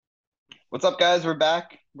What's up, guys? We're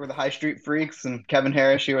back. We're the High Street Freaks and Kevin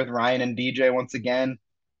Harris here with Ryan and DJ once again.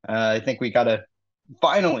 I think we got a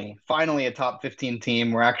finally a top 15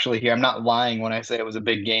 team. We're actually here. I'm not lying when I say it was a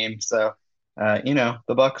big game. So, the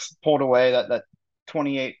Bucks pulled away that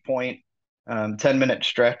 28 point, 10-minute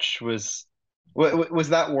stretch was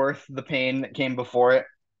that worth the pain that came before it?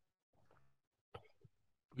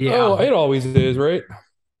 Yeah. Oh, it always is, right?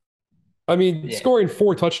 I mean, Yeah. scoring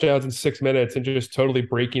four touchdowns in 6 minutes and just totally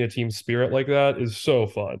breaking a team's spirit like that is so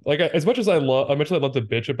fun. Like as much as I love to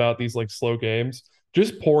bitch about these like slow games,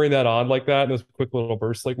 just pouring that on like that in those quick little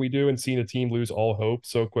bursts like we do and seeing a team lose all hope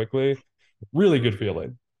so quickly, really good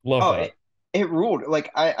feeling. Love Oh, that. it ruled. Like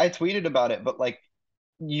I tweeted about it, but like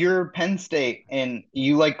you're Penn State and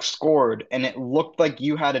you like scored and it looked like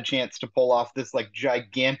you had a chance to pull off this like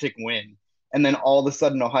gigantic win. And then all of a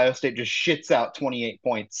sudden Ohio State just shits out 28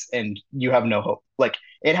 points and you have no hope. Like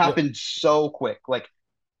it Yeah. happened so quick. Like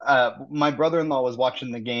my brother-in-law was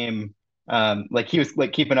watching the game like he was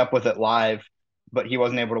like keeping up with it live, but he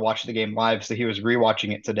wasn't able to watch the game live, so he was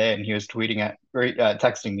rewatching it today and he was tweeting at or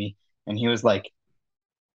texting me and he was like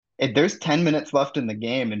there's 10 minutes left in the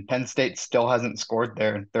game and Penn State still hasn't scored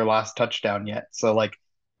their last touchdown yet. So like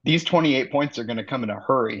these 28 points are going to come in a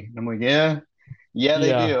hurry. And I'm like, yeah, yeah, they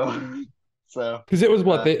Yeah. do. So, Because it was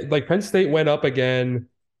what uh, they like Penn State went up again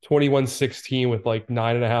 21-16 with like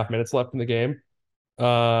 9.5 minutes left in the game.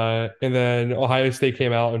 And then Ohio State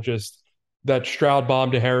came out and just that Stroud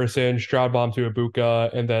bomb to Harrison, Stroud bomb to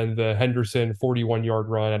Ibuka, and then the Henderson 41-yard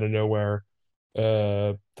run out of nowhere,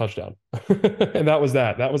 touchdown. And that was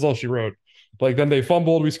that. That was all she wrote. Like then they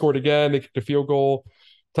fumbled, we scored again, they kicked a field goal,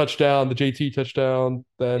 touchdown, the JT touchdown,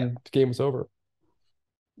 yeah, then the game was over.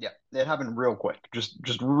 yeah, it happened real quick, just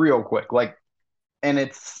real quick. Like, and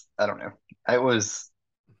it's I don't know, it was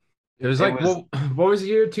It was it like was what was the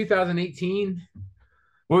year? 2018?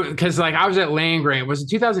 Well, because like I was at Land Grant. Was it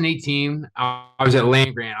 2018? I was at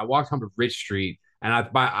Land Grant. I walked home to Rich Street,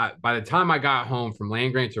 and by the time I got home from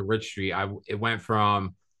Land Grant to Rich Street, it went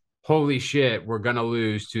from holy shit, we're gonna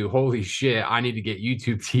lose to holy shit, I need to get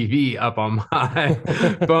YouTube TV up on my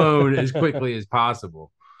phone as quickly as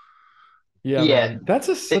possible. Yeah, yeah, man. That's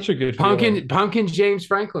it, such a good feeling. Pumpkin James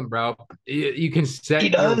Franklin, bro. You can he set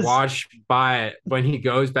your does. watch by it when he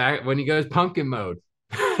goes pumpkin mode.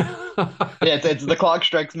 Yeah, it's the clock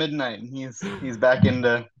strikes midnight and he's back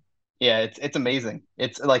into yeah, it's amazing.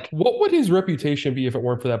 It's like What would his reputation be if it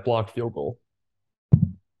weren't for that blocked field goal?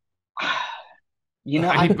 you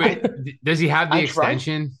know, But does he have the I try.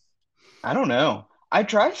 extension? I don't know. I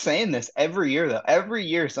try saying this every year though. Every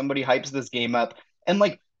year somebody hypes this game up. And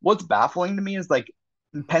like what's baffling to me is like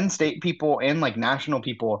Penn State people and like national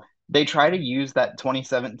people, they try to use that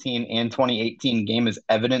 2017 and 2018 game as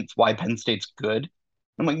evidence why Penn State's good.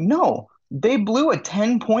 I'm like, no, they blew a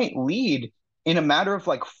 10-point lead in a matter of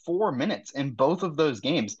like 4 minutes in both of those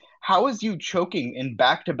games. How is you choking in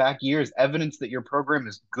back-to-back years evidence that your program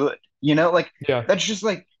is good? Like Yeah. that's just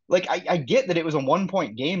like I get that it was a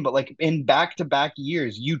 1-point game, but like in back-to-back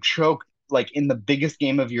years, you choke like in the biggest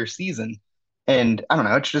game of your season. And I don't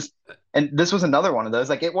know, it's just and this was another one of those.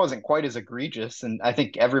 Like it wasn't quite as egregious, and I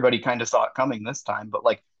think everybody kind of saw it coming this time, but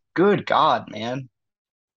like, good God, man.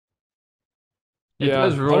 It Yeah,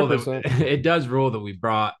 does rule that 100%.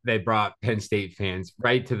 they brought Penn State fans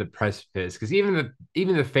right to the precipice because even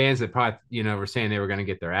the fans that probably were saying they were going to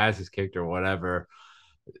get their asses kicked or whatever,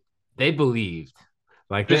 they believed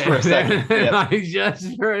like Just for a second. Yep. like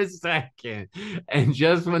just for a second, and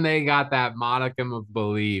just when they got that modicum of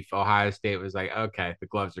belief, Ohio State was like, okay, the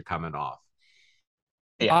gloves are coming off.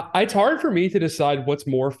 Yeah. It's hard for me to decide what's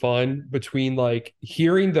more fun between like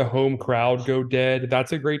hearing the home crowd go dead.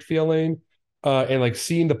 That's a great feeling. And like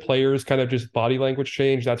seeing the players kind of just body language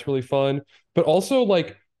change. That's really fun. But also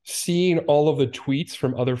like seeing all of the tweets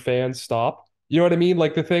from other fans stop. You know what I mean?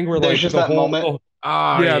 Like the thing where There's like just that moment.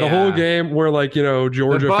 Oh yeah, the whole yeah, game where like, the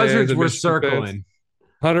Georgia fans buzzards and were Michigan fans, circling.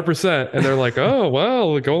 100%. And they're like, oh,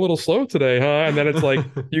 well, go a little slow today, huh? And then it's like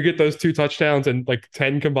you get those two touchdowns and like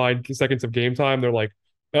 10 combined seconds of game time. They're like,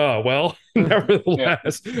 oh, well, Yeah.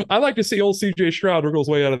 nevertheless, I like to see old CJ Stroud wriggle his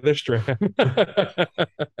way out of this jam.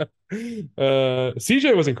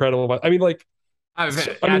 CJ was incredible. I mean, like, I At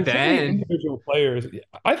mean, the so many end, individual players.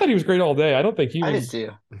 I thought he was great all day. I don't think he I did was. too.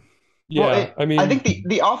 Well, Yeah, I I think mean,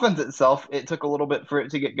 the offense itself, it took a little bit for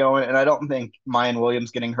it to get going, and I don't think Mayan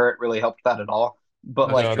Williams getting hurt really helped that at all. But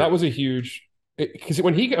that's like, no, that true. was a huge because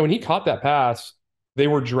when he caught that pass, they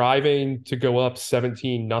were driving to go up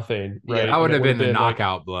 17-0, yeah, right? That And would it have would have been the been like,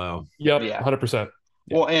 knockout blow. yep, yeah. 100%.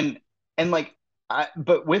 Yeah. Well, and like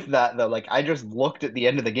but with that though, like I just looked at the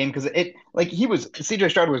end of the game because it like he was CJ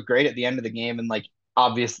Stroud was great at the end of the game, and like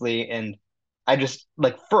obviously, and I just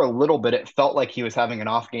like for a little bit it felt like he was having an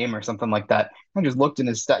off game or something like that. I just looked in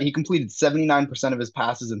his stat. He completed 79% of his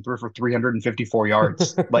passes and threw for 354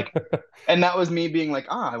 yards. Like, and that was me being like,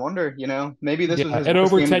 I wonder, maybe this Yeah, was his and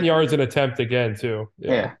worst over game of 10 the yards season. an attempt again too.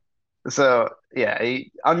 Yeah. Yeah. So yeah,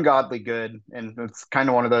 ungodly good, and it's kind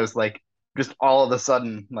of one of those like just all of a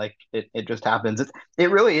sudden like it just happens. It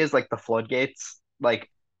really is like the floodgates. Like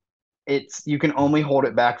it's you can only hold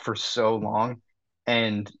it back for so long,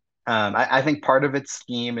 and I think part of it's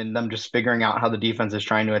scheme and them just figuring out how the defense is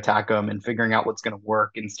trying to attack them and figuring out what's going to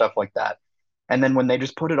work and stuff like that. And then when they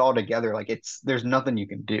just put it all together, like there's nothing you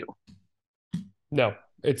can do. No,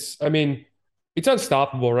 I mean, it's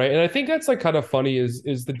unstoppable, right? And I think that's like kind of funny is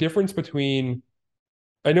the difference between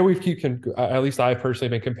I know at least I've personally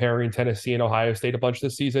been comparing Tennessee and Ohio State a bunch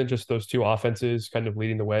this season, just those two offenses kind of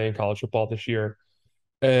leading the way in college football this year.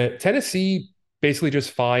 Tennessee basically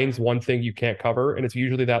just finds one thing you can't cover, and it's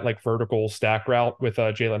usually that like vertical stack route with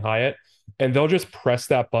Jalen Hyatt. And they'll just press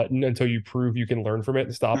that button until you prove you can learn from it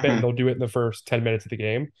and stop it. And Mhm. they'll do it in the first 10 minutes of the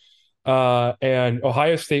game. And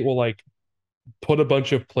Ohio State will like put a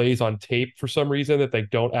bunch of plays on tape for some reason that they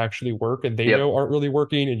don't actually work and they Yep. know aren't really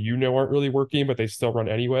working and aren't really working, but they still run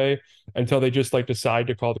anyway until they just like decide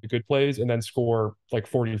to call the good plays and then score like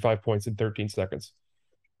 45 points in 13 seconds.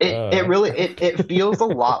 It Uh, really it feels a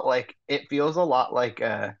lot like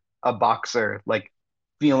a boxer like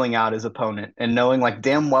feeling out his opponent and knowing like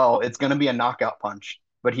damn well it's going to be a knockout punch,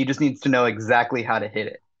 but he just needs to know exactly how to hit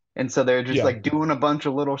it. And so they're just yeah. like doing a bunch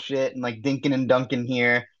of little shit and like dinking and dunking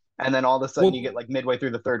here, and then all of a sudden you get Well, like midway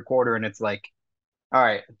through the third quarter and it's like, all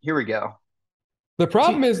right, here we go. the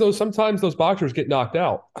problem See, is though sometimes those boxers get knocked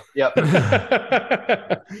out. Yep.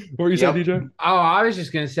 What were you saying, Yep. DJ? Oh, I was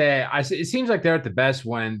just gonna say, it seems like they're at the best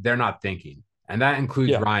when they're not thinking, and that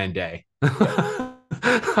includes Yeah. Ryan Day.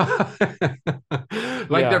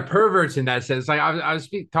 Like they're Yeah. perverts in that sense. Like I was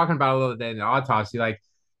talking about a little bit in the autopsy, like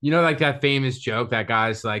like that famous joke that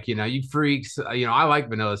guy's like, you freaks, I like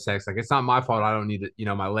vanilla sex. Like it's not my fault. I don't need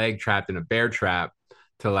my leg trapped in a bear trap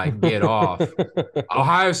to like get off.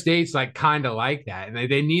 Ohio State's like kind of like that, and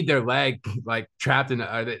they need their leg like trapped in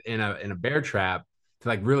a bear trap to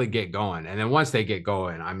like really get going. And then once they get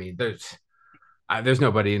going, I mean, there's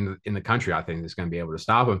nobody in the country I think that's going to be able to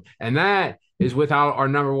stop them. And that is without our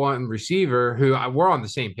number one receiver, who we're on the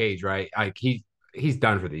same page, right? Like he's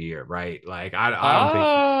done for the year, right? Like I don't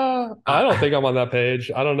think. I don't think I'm on that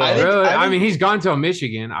page. I don't I know. think Really, I I mean, think he's gone to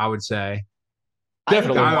Michigan, I would say. I think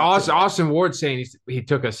Definitely he wants it though. Austin Ward saying he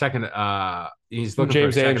took a second. He's looking for a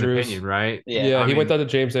James second Andrews. opinion, right? Yeah. Yeah, I he went mean, down to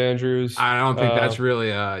James Andrews. I don't think that's really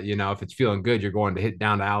if it's feeling good, you're going to hit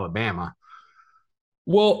down to Alabama.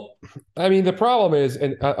 Well, I mean, the problem is,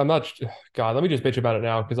 and I'm not, God, let me just bitch about it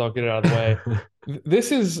now because I'll get it out of the way.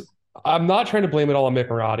 This is, I'm not trying to blame it all on Mick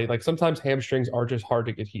Marotti. Like sometimes hamstrings are just hard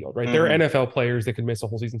to get healed, right? There are Mhm. NFL players that can miss a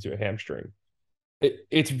whole season to a hamstring.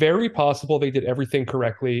 It's very possible they did everything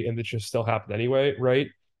correctly and it just still happened anyway, right?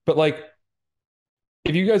 But like,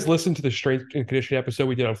 if you guys listen to the strength and conditioning episode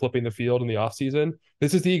we did on flipping the field in the offseason,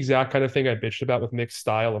 this is the exact kind of thing I bitched about with Mick's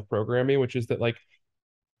style of programming, which is that like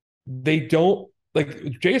they don't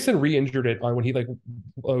like Jason re-injured it on when he like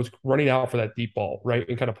was running out for that deep ball, right?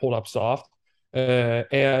 And kind of pulled up soft.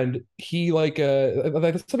 And he like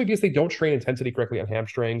that's something because they don't train intensity correctly on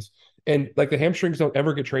hamstrings. And like the hamstrings don't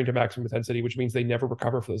ever get trained to maximum intensity, which means they never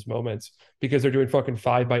recover for those moments because they're doing fucking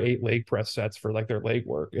 5x8 leg press sets for like their leg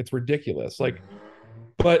work. It's ridiculous. Like,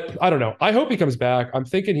 but I don't know. I hope he comes back. I'm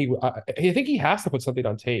thinking I think he has to put something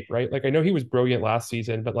on tape, right? Like I know he was brilliant last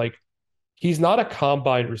season, but like he's not a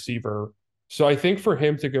combine receiver. So I think for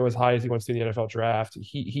him to go as high as he wants to in the NFL draft,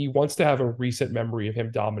 he wants to have a recent memory of him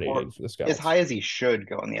Or dominating for the as scouts. high as he should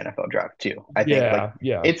go in the NFL draft too. I think like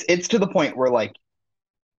Yeah, yeah. it's to the point where like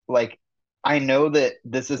I know that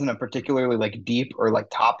this isn't a particularly like deep or like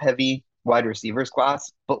top heavy wide receivers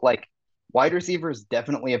class, but like wide receiver is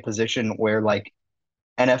definitely a position where like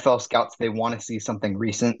NFL scouts they want to see something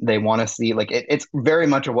recent. They want to see like it's very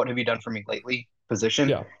much a what have you done for me lately position.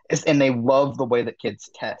 Yeah. And they love the way that kids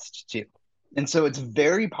test too. And so it's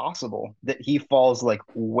very possible that he falls like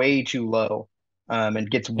way too low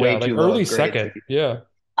and gets Yeah, way like too low early of grades. second. Yeah.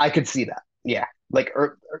 I could see that. Yeah. Like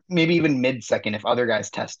or maybe even mid second if other guys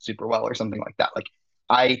test super well or something like that. Like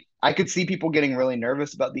I could see people getting really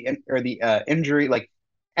nervous about the injury. Like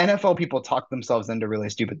NFL people talk themselves into really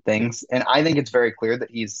stupid things, and I think it's very clear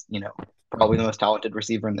that he's probably the most talented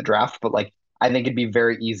receiver in the draft. But like I think it'd be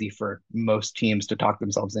very easy for most teams to talk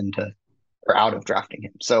themselves into or out of drafting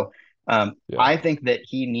him. So Yeah. I think that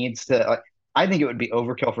he needs to. I think it would be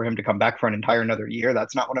overkill for him to come back for an entire another year.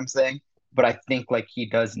 That's not what I'm saying. but I think like he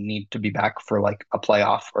does need to be back for like a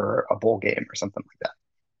playoff or a bowl game or something like that.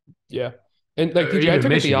 Yeah. And like Or TJ, I even took it the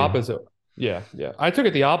Michigan. opposite. Yeah, yeah. I took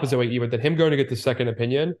it the opposite way, even that him going to get the second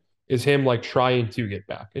opinion is him like trying to get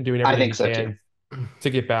back and doing I everything think he so too. can to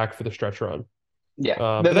get back for the stretch run. Yeah.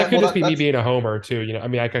 But that could Well, just be me that's being a homer too. I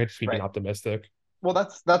mean, I could just be being right. optimistic. Well,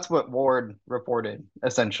 that's what Ward reported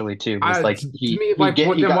essentially too. Was I like to me, like, he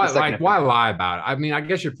then got the why, second like, why opinion. lie about it? I mean, I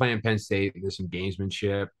guess you're playing Penn State. There's some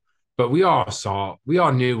gamesmanship, but we all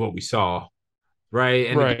knew what we saw, right?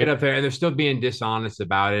 And to get Right. up there, and they're still being dishonest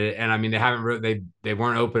about it. And I mean, they haven't really, they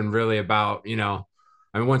weren't open really about,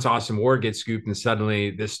 I mean, once Austin Ward gets scooped, and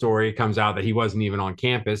suddenly this story comes out that he wasn't even on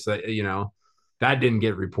campus, that didn't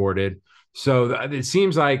get reported. So it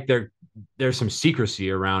seems like there's some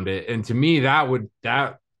secrecy around it, and to me, that would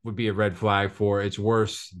be a red flag for it's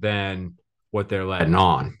worse than what they're letting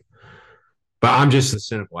on. But I'm just a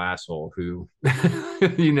cynical asshole who,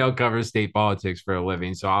 covers state politics for a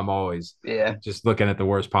living. So I'm always Yeah. just looking at the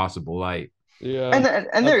worst possible light. Yeah.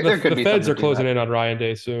 There The could be feds something are to closing that. in on Ryan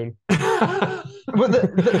Day soon. Well, the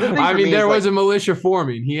thing I for mean, me is there like was a militia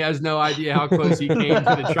forming. He has no idea how close he came to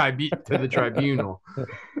the tribunal.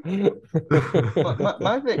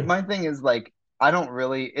 my thing is like I don't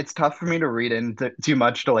really it's tough for me to read into too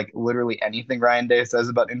much to like literally anything Ryan Day says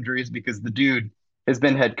about injuries because the dude has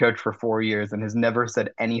been head coach for 4 years and has never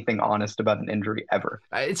said anything honest about an injury ever.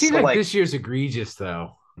 It seems So like like this year's egregious,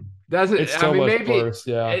 though. Doesn't It's I so mean much worse.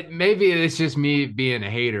 Yeah. maybe it's just me being a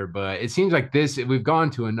hater, but it seems like we've gone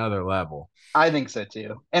to another level. I think so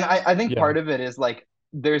too. And I think Yeah. part of it is like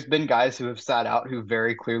there's been guys who have sat out who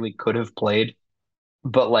very clearly could have played,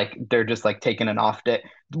 but like they're just like taking an off day.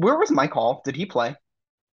 Where was Mike Hall? Did he play?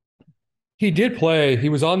 He did play. He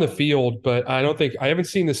was on the field, but I haven't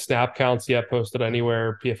seen the snap counts yet posted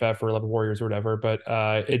anywhere, PFF or 11 Warriors or whatever, but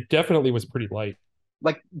it definitely was pretty light.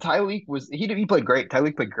 Like Tyleek was he played great.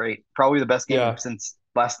 Tyleek played great. Probably the best game Yeah. since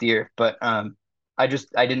last year. But I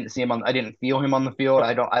didn't see him on I didn't feel him on the field. Are,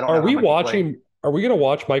 I don't are know how we much he played. watching? Are we going to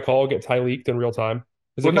watch Mike Hall get Ty leaked in real time?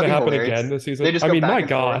 Is it Wouldn't going that to be happen again hilarious? this They season? just I go mean, back my and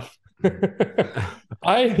God.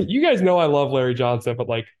 forth. You guys know I love Larry Johnson, but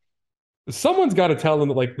like someone's got to tell them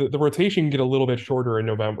that like the rotation can get a little bit shorter in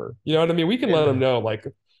November. You know what I mean? We can let them Yeah. know like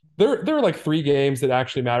there are like 3 games that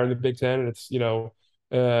actually matter in the Big Ten, and it's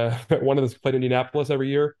one of those played Indianapolis every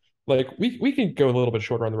year. Like we can go a little bit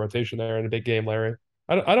shorter on the rotation there in a big game, Larry.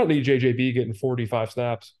 I don't need JJB getting 45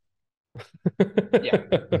 snaps. Yeah.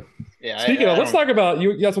 Yeah, Speaking of, I let's don't talk about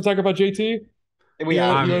you. Yes, we'll talk about JT. we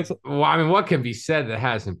have to. I mean, what can be said that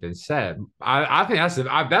hasn't been said? I think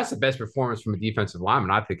that's the best performance from a defensive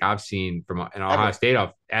lineman I think I've seen from an Ohio Ever. State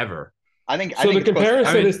of ever. I So think the it's close to I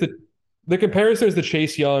comparison mean, is the comparison is the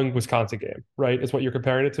Chase Young Wisconsin game, right? Is what you're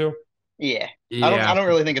comparing it to? yeah. I yeah, don't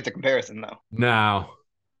really think it's a comparison though. no,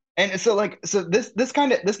 And so like so this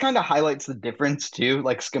kind of highlights the difference too,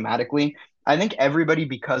 like schematically. I think everybody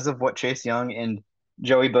because of what Chase Young and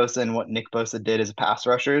Joey Bosa and what Nick Bosa did as pass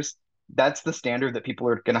rushers, that's the standard that people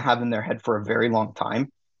are going to have in their head for a very long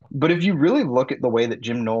time. But if you really look at the way that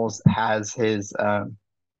Jim Knowles has his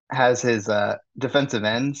defensive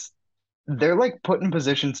ends, they're like put in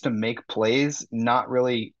positions to make plays, not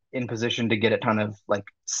really in position to get a ton of like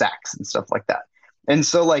sacks and stuff like that. And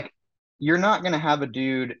so like you're not gonna have a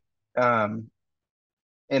dude um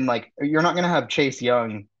and like you're not gonna have Chase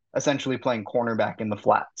Young essentially playing cornerback in the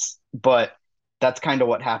flats. But that's kind of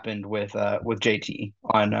what happened with JT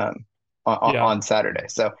Yeah. on Saturday.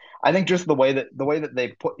 So I think just the way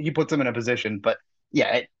that he puts him in a position, but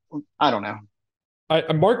yeah, I don't know.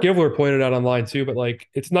 Mark Givler pointed out online too, but like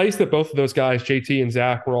it's nice that both of those guys, JT and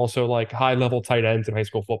Zach, were also like high level tight ends in high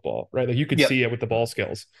school football, right? Like you could Yep. see it with the ball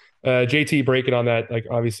skills. JT breaking on that, like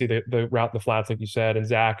obviously the route in the flats, like you said, and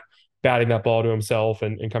Zach batting that ball to himself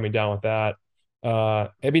and coming down with that.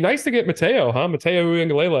 It'd be nice to get Mateo, huh? Mateo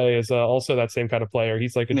Uiagalelei is also that same kind of player.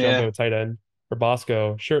 He's like a Yeah. jumbo tight end for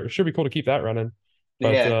Bosco. Sure, should be cool to keep that running.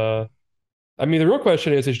 But Yeah. I mean, the real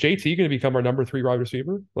question is JT going to become our number 3 wide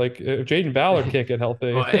receiver? Like, if Jaden Ballard can't get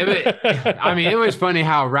healthy. well, I mean, it was funny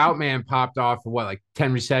how Route Man popped off for what, like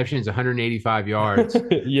 10 receptions, 185 yards,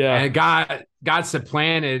 Yeah, and it got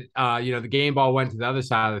supplanted. The game ball went to the other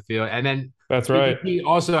side of the field, and then that's right. he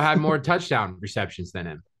also had more touchdown receptions than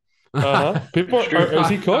him. People It's true. is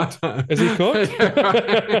he cooked? Is he cooked?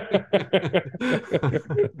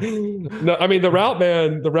 No, I mean the route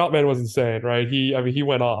man was insane, right? He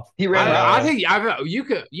went off. He ran I routes.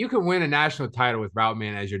 think you could win a national title with Route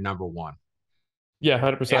Man as your number one. Yeah,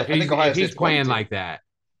 Yeah, 100%. I think Ohio If he's State's playing playing too. like that.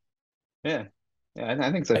 Yeah. Yeah,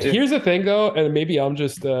 I think so too. Here's the thing though, and maybe I'm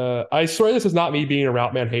just I swear this is not me being a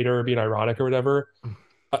route man hater or being ironic or whatever.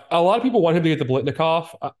 A lot of people want him to get the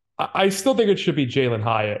Blitnikoff. I still think it should be Jalen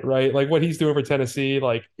Hyatt, right? Like what he's doing for Tennessee,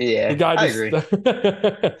 like the Yeah, guy I just agree.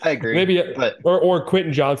 I agree. maybe But or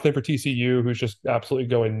Quentin Johnston for TCU, who's just absolutely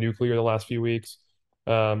going nuclear the last few weeks.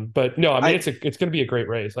 But no, I mean I it's going to be a great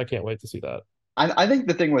race. I can't wait to see that. I think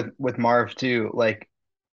the thing with Marv too, like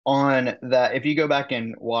on that, if you go back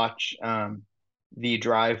and watch the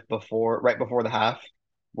drive right before the half,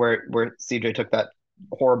 where CJ took that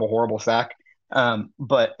horrible sack.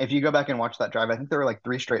 But if you go back and watch that drive, I think there were like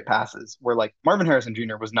three straight passes where like Marvin Harrison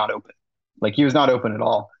Jr. was not open, like he was not open at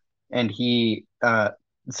all, and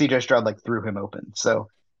CJ Stroud like threw him open. So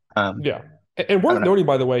Yeah. And I worth don't know. noting,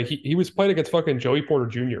 by the way, he was playing against fucking Joey Porter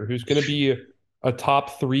Jr., who's going to be a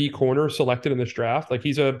top 3 corner selected in this draft. Like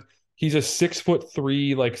he's a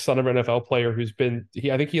 6'3" like son of an NFL player who's been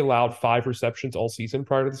I think he allowed 5 receptions all season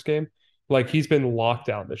prior to this game. Like he's been locked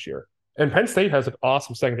down this year. And Penn State has an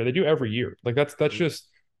awesome secondary. They do every year. Like that's just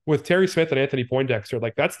with Terry Smith and Anthony Poindexter.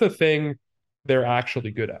 Like that's the thing they're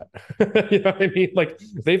actually good at. You know what I mean? Like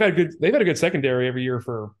they've had a good secondary every year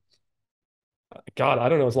for God, I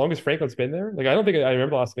don't know. As long as Franklin's been there, like I don't think I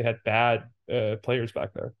remember last time they had bad players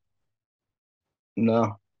back there.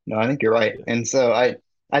 No, no, I think you're right. And so I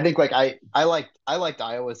think like I liked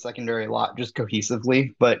Iowa's secondary a lot just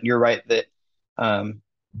cohesively, but you're right that um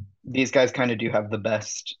these guys kind of do have the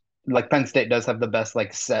best, like Penn State does have the best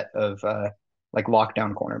like set of like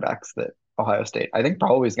lockdown cornerbacks that Ohio State I think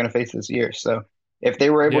probably is going to face this year. So if they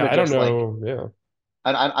were able Yeah, to I don't just like know. Yeah,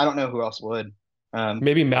 I don't know who else would. Um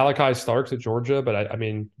maybe Malachi Starks at Georgia, but I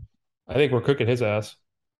mean, I think we're cooking his ass.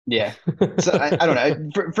 yeah. So I don't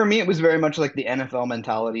know. For me it was very much like the NFL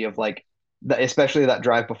mentality of like especially that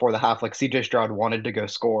drive before the half, like CJ Stroud wanted to go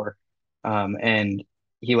score. And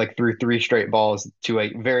he like threw three straight balls to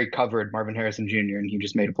a very covered Marvin Harrison Jr. and he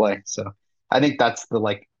just made a play. So I think that's the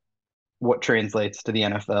like what translates to the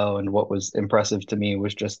NFL, and what was impressive to me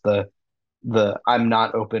was just the I'm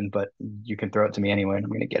not open, but you can throw it to me anyway and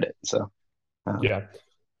I'm gonna get it. So Yeah,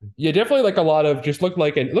 yeah, definitely like a lot of just looked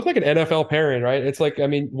like an NFL pairing, right? It's like I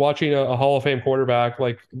mean, watching a Hall of Fame quarterback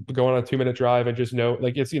like going on a 2 minute drive and just know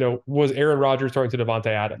like it's was Aaron Rodgers throwing to Devontae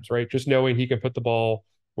Adams, right? Just knowing he can put the ball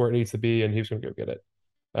where it needs to be and he was going to go get it.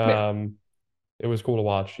 yeah. It was cool to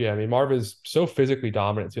watch. Yeah, I mean, Marv is so physically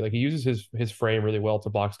dominant too. Like he uses his frame really well to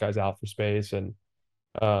box guys out for space, and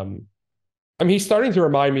um, I mean, he's starting to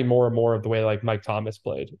remind me more and more of the way like Mike Thomas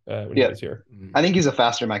played when he Yeah. was here. I think he's a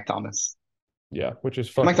faster Mike Thomas. Yeah, which is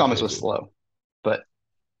 'Cause Mike fucking Thomas was crazy. slow, but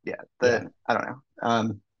yeah, Yeah, I don't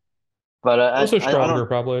know. But also I stronger don't.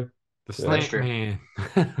 probably. The Yeah, That's slant true. man.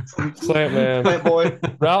 slant man, Plant boy.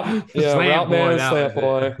 The route slant man, boy, and that slant was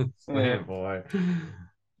boy. it. Yeah, Slant boy.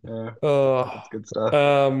 yeah, Uh, that's good stuff.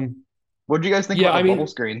 um, What did you guys think yeah, about I the bubble mean,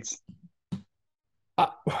 screens? I,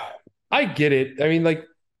 I get it. I mean, like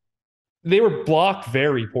they were blocked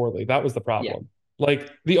very poorly. That was the Yeah, problem.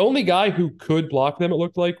 Like the only guy who could block them, it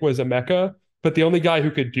looked like, was Emeka, but the only guy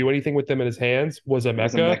who could do anything with them in his hands was it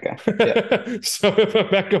was a Emeka. mecca. Yeah, So if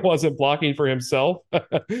Emeka wasn't blocking for himself,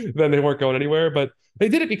 then they weren't going anywhere. But they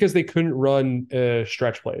did it because they couldn't run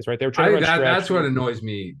stretch plays, right? They were trying to run stretch. That's what annoys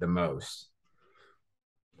me the most.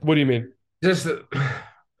 What do you mean? Just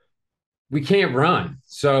we can't run,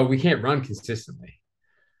 so we can't run consistently.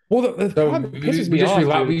 Well, the So problem that pisses me off,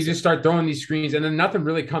 dude. we just start throwing these screens, and then nothing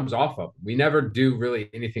really comes off of them. We never do really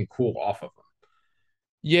anything cool off of them.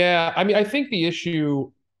 Yeah, I mean, I think the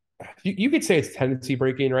issue, you could say it's tendency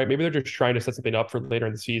breaking, right? Maybe they're just trying to set something up for later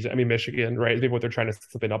in the season. I mean, Michigan, right? Maybe what they're trying to set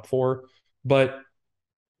something up for, but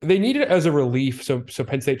they need it as a relief, so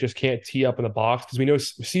Penn State just can't tee up in the box because we know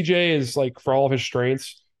CJ is like for all of his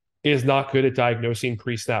strengths is not good at diagnosing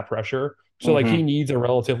pre-snap pressure. So like he hmm needs a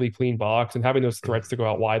relatively clean box, and having those threats to go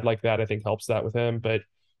out wide like that, I think helps that with him. But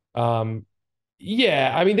um,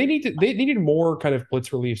 yeah, I mean they needed more kind of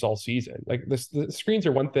blitz reliefs all season. Like the screens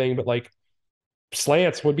are one thing, but like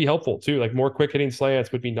slants would be helpful too. Like more quick hitting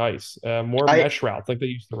slants would be nice. More I mesh routes like they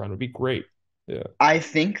used to run would be great. Yeah. I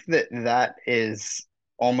think that is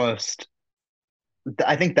almost.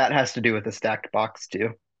 I think that has to do with the stacked box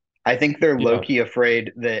too. I think they're low Yeah. key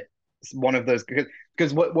afraid that one of those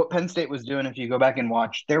because what Penn State was doing, if you go back and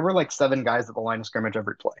watch, there were like seven guys at the line of scrimmage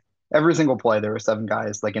every play. Every single play, there were seven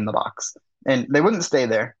guys like in the box, and they wouldn't stay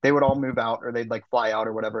there. They would all move out or they'd like fly out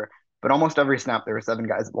or whatever. But almost every snap, there were seven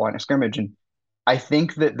guys at the line of scrimmage, and I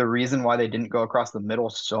think that the reason why they didn't go across the middle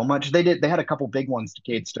so much, they had a couple big ones to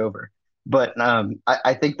Cade Stover. But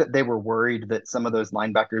I think that they were worried that some of those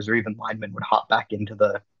linebackers or even linemen would hop back into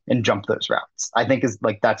the and jump those routes. I think is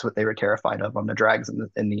like that's what they were terrified of on the drags and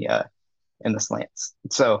the slants.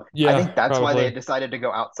 So I Yeah, think that's why they probably. decided to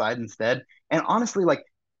go outside instead. And honestly, like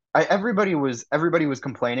everybody was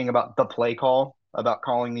complaining about the play call about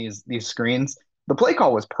calling these screens. The play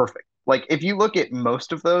call was perfect. Like if you look at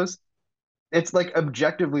most of those, it's like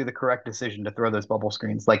objectively the correct decision to throw those bubble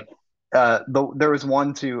screens. Like there was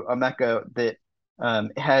one to Emeka that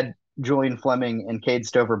had Julian Fleming and Cade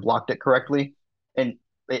Stover blocked it correctly, and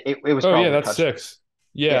it was Oh yeah, probably a that's touchdown. 6.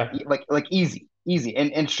 Yeah, Yeah. like easy,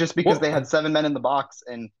 and it's just because they had Well, 7 men in the box,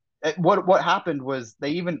 and what happened was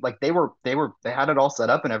they even like they had it all set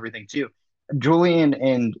up and everything too. Julian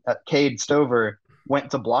and Cade Stover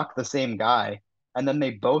went to block the same guy, and then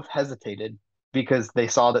they both hesitated because they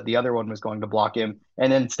saw that the other one was going to block him,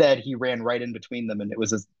 and instead he ran right in between them, and it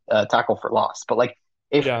was a tackle for loss. But like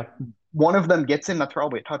if yeah. one of them gets him, that's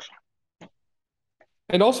probably a touchdown.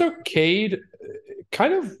 And also Cade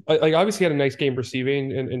kind of like obviously had a nice game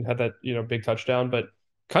receiving and had that, big touchdown, but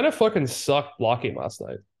kind of fucking sucked blocking last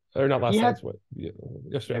night. Or not He last night, had it's what?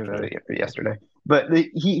 Yesterday afternoon. yesterday, but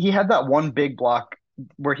he had that one big block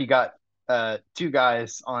where he got two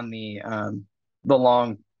guys on the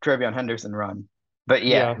long Travion Henderson run. But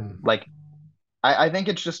yeah, Yeah. like I think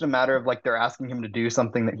it's just a matter of like they're asking him to do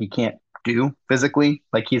something that he can't do physically.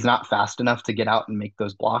 Like he's not fast enough to get out and make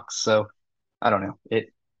those blocks. So I don't know.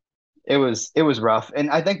 It was rough. And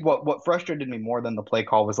I think what frustrated me more than the play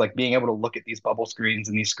call was like being able to look at these bubble screens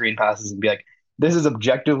and these screen passes and be like, this is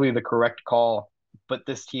objectively the correct call, but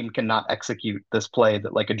this team cannot execute this play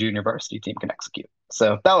that like a junior varsity team can execute.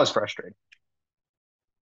 So that was frustrating.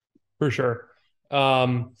 For sure.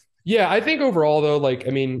 Yeah, I think overall though, like,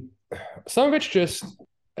 I mean, some of it's just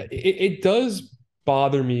it does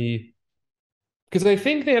bother me because I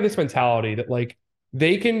think they have this mentality that like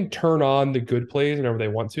they can turn on the good plays whenever they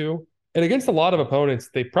want to. And against a lot of opponents,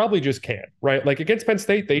 they probably just can't, right? Like against Penn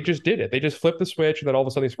State, they just did it. They just flipped the switch, and then all of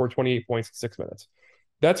a sudden they scored 28 points in 6 minutes.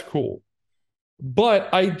 That's cool.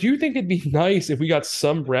 But I do think it'd be nice if we got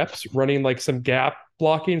some reps running like some gap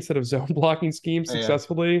blocking instead of zone blocking schemes Yeah.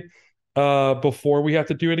 successfully before we have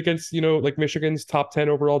to do it against, like Michigan's top 10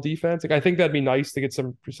 overall defense. Like I think that'd be nice to get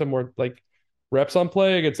some more like reps on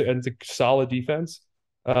play against a solid defense.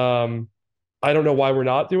 Um, I don't know why we're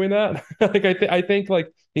not doing that. Like I think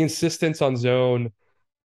like the insistence on zone,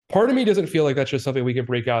 part of me doesn't feel like that's just something we can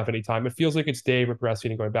break out of any time. It feels like it's Dave regressing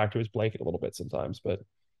and going back to his blanket a little bit sometimes, but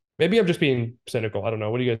maybe I'm just being cynical. I don't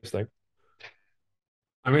know. What do you guys think?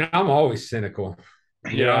 I mean, I'm always cynical,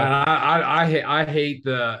 Yeah, and I hate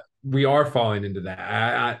the we are falling into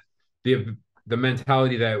that. The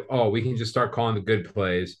mentality that we can just start calling the good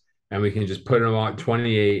plays and we can just put them on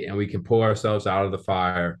 28 and we can pull ourselves out of the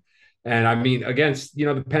fire. And I mean, against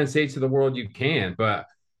the Penn States of the world, you can, but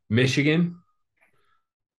Michigan,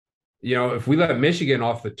 if we let Michigan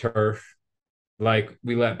off the turf, like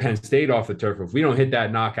we let Penn State off the turf, if we don't hit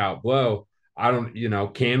that knockout blow, I don't,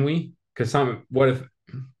 can we? Because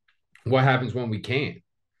what happens when we can't?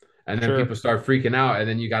 And then people sure. start freaking out, and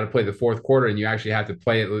then you got to play the fourth quarter, and you actually have to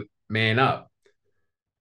play it man up.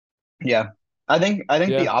 Yeah. I think the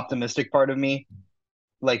Yeah. optimistic part of me,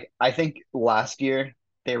 like I think last year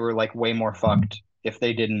they were like way more fucked if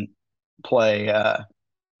they didn't play or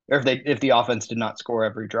if the offense did not score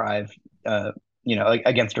every drive like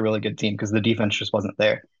against a really good team because the defense just wasn't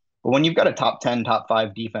there. But when you've got a top 10, top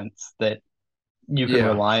 5 defense that you can Yeah.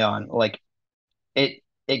 rely on, like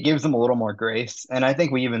it gives them a little more grace. And I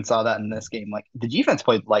think we even saw that in this game. Like the defense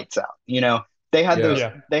played lights out. They had Yeah. those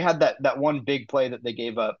Yeah. they had that one big play that they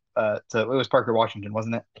gave up to it was Parker Washington,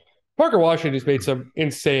 wasn't it? Parker Washington just made some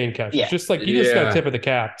insane catches. Yeah. Just like you just got a Yeah. tip of the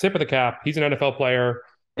cap. Tip of the cap. He's an NFL player.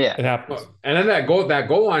 Yeah. It happens. Well, and then that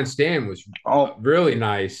goal line stand was Oh, really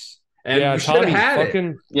nice. And Yeah, we should have Tommy had it.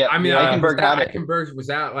 fucking yeah. I mean, yeah. was Eichenberg had that it.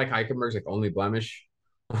 Eichenberg's like only blemish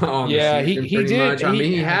on the Yeah, he season, he pretty did. much. I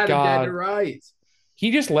mean, he Oh had it dead to God. rights. He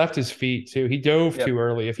just left his feet too. He dove Yep. too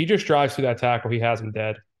early. If he just drives through that tackle, he has him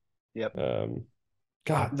dead. Yep. Um,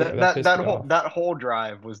 God damn, That that that pissed that me whole off. that whole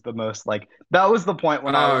drive was the most like that was the point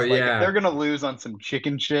when I Oh was like if they're yeah, gonna lose on some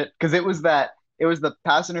chicken shit because it was the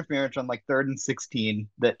pass interference on like 3rd and 16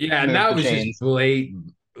 that yeah, and moved that the was just chains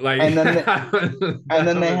blatant. Like and then and that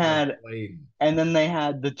then they was just had blatant. and then they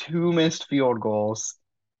had the two missed field goals,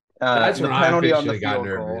 That's the when I penalty on the officially got field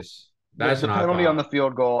goal, nervous. the That's the when I penalty on thought, the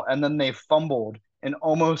field goal, and then they fumbled and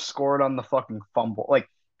almost scored on the fucking fumble. Like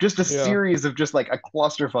just a Yeah, series of just like a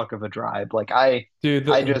clusterfuck of a drive. Like I dude.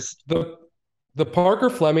 I The just the the Parker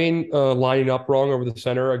Fleming lining up wrong over the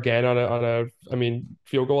center again on a I mean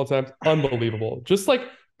field goal attempt, unbelievable. Just like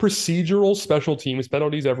procedural special teams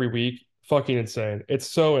penalties every week, fucking insane. It's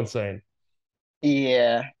so insane.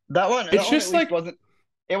 Yeah, that It's one at just least like wasn't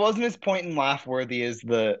as point and laugh worthy as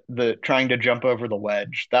the trying to jump over the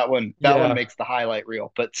ledge. That one yeah, makes the highlight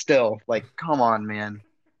reel, but still, like, come on, man.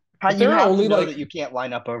 But you there are have to only know like that you can't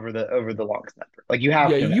line up over the long snapper. Like you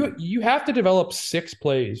have yeah, to know. you have to develop 6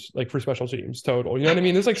 plays like for special teams total. You know what I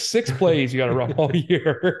mean? There's like 6 plays you got to run all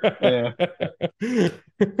year. Yeah.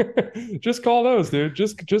 Just call those, dude.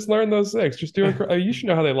 Just learn those 6. Just do it. You should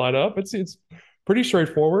know how they line up. It's pretty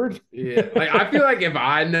straightforward. Yeah, like I feel like if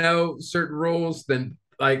I know certain rules, then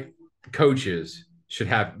like coaches Should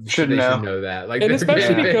they should know. know that. Like And they're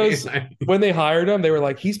especially Yeah. because like, when they hired him, they were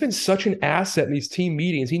like, he's been such an asset in these team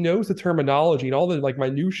meetings. He knows the terminology and all the like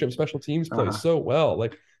minutia of special teams plays Uh-huh. so well.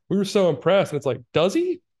 Like we were so impressed. And it's like, does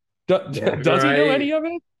he? Yeah. Does he know right. any of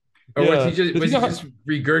it? Or was Yeah. Does he he know just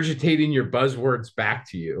regurgitating your buzzwords back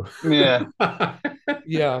to you? Yeah.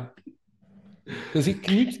 yeah. Does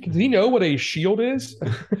he know what a shield is?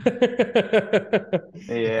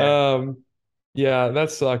 Yeah. um, yeah,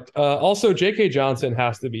 that sucked. Also, J.K. Johnson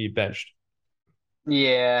has to be benched.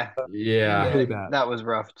 Yeah. Yeah. Yeah. Really bad. That was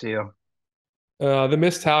rough too. The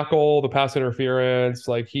missed tackle, the pass interference,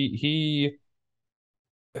 like he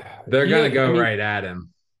They're gonna I go mean, right at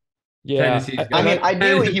him. yeah. Tennessee's I mean, gonna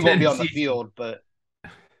ideally he won't be on the Tennessee's field, but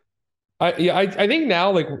I think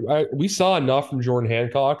now like we saw enough from Jordan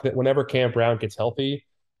Hancock that whenever Cam Brown gets healthy,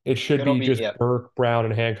 it should it'll be be just yeah. Burke, Brown,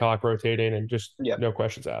 and Hancock rotating and just Yeah. no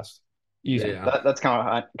questions asked. Yeah. Easy. yeah. That's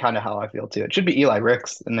kind of how I feel too. It should be Eli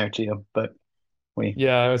Ricks in there too, but we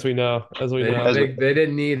Yeah, as we know, as we They know. as we, they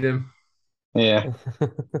didn't need him. yeah.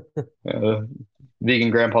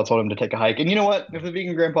 Vegan grandpa told him to take a hike. And you know what? If the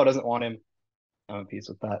vegan grandpa doesn't want him, I'm at peace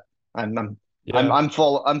with that. Yeah.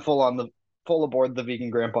 Full aboard the vegan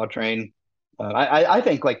grandpa train. I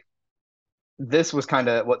think like this was kind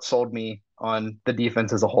of what sold me on the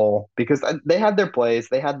defense as a whole because they had their plays,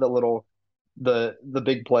 they had the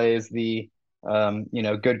big plays,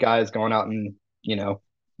 good guys going out and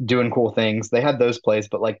doing cool things. They had those plays,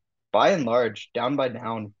 but like by and large, down by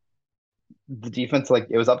down, the defense like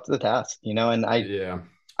it was up to the task, and Yeah.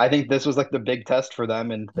 I think this was like the big test for them,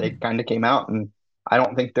 and they kind of came out. And I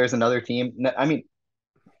don't think there's another team. I mean,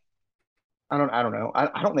 I don't know.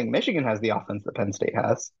 I don't think Michigan has the offense that Penn State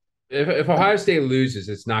has. If Ohio State loses,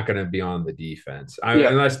 it's not going to be on the defense, Yeah,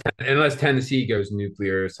 unless Tennessee goes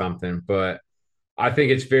nuclear or something. But I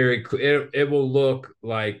think it's very clear. It will look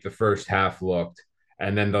like the first half looked,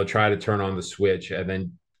 and then they'll try to turn on the switch, and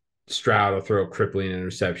then Stroud will throw a crippling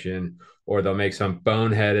interception, or they'll make some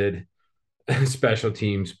boneheaded special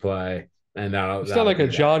teams play, and You sound that'll like a be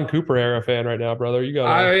that. John Cooper era fan right now, brother. You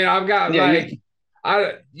I gotta mean, I've got yeah, like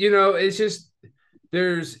it's just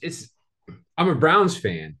I'm a Browns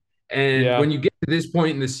fan. And yeah. when you get to this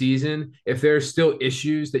point in the season, if there's still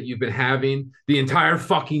issues that you've been having the entire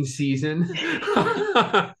fucking season,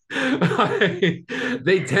 they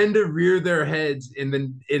tend to rear their heads in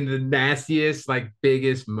the nastiest, like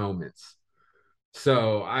biggest moments.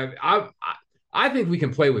 So I think we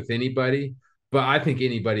can play with anybody, but I think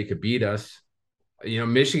anybody could beat us.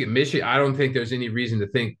 Michigan. I don't think there's any reason to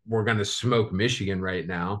think we're going to smoke Michigan right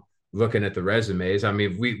now. Looking at the resumes, I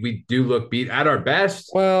mean, we do look beat at our best.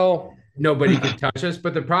 Well, Nobody could touch us.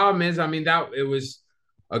 But the problem is, I mean, that it was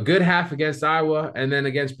a good half against Iowa, and then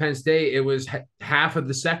against Penn State, it was half of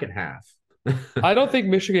the second half. I don't think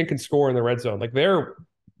Michigan can score in the red zone. Like they're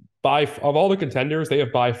of all the contenders, they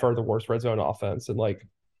have by far the worst red zone offense. And like,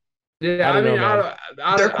 Yeah, I don't know,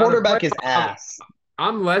 man. their quarterback is ass.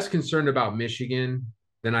 I'm less concerned about Michigan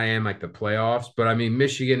than I am like the playoffs. But I mean,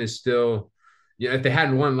 Michigan is still, if they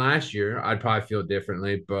hadn't won last year, I'd probably feel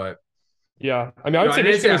differently. But Yeah, I mean, I would say and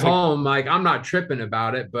it's Michigan at is like, home. Like I'm not tripping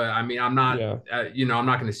about it, but I mean, I'm not. yeah, I'm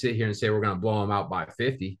not going to sit here and say we're going to blow them out by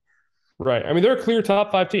 50. right. I mean, they're a clear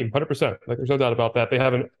top 5 team, 100%. Like, there's no doubt about that. They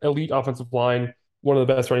have an elite offensive line, one of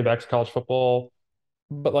the best running backs in college football.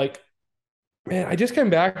 But like, man, I just came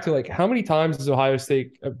back to like, how many times does Ohio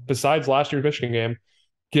State, besides last year's Michigan game,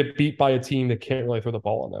 get beat by a team that can't really throw the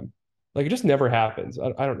ball on them? Like, it just never happens.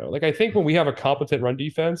 I don't know. Like, I think when we have a competent run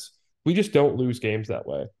defense, we just don't lose games that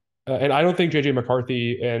way. And I don't think JJ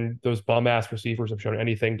McCarthy and those bum ass receivers have shown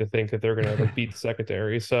anything to think that they're going to like beat the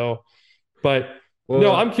secondary. So, but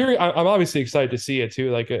no, I'm curious. I'm obviously excited to see it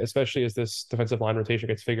too. Like, especially as this defensive line rotation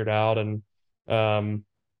gets figured out. And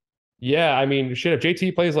yeah, I mean, shit, if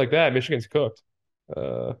JT plays like that, Michigan's cooked.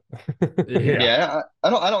 Yeah, I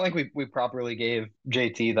don't think we properly gave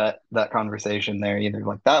JT that conversation there either.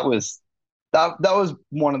 Like that was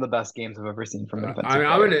one of the best games I've ever seen from a defensive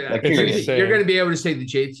player. Like, you're gonna be able to say the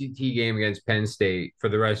JT game against Penn State for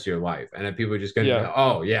the rest of your life, and then people are just gonna go,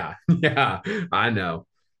 oh yeah, yeah, I know.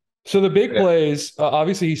 So the big plays,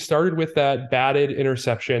 obviously, he started with that batted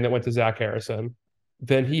interception that went to Zach Harrison.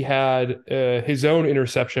 Then he had his own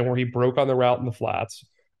interception where he broke on the route in the flats.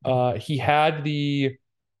 He had the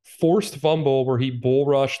forced fumble where he bull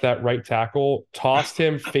rushed that right tackle, tossed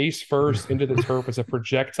him face first into the turf as a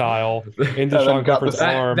projectile into And then Sean got the Clifford's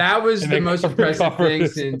sack. arm. That was and the then most impressive recovered thing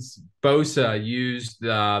his- since Bosa used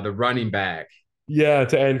the running back. Yeah,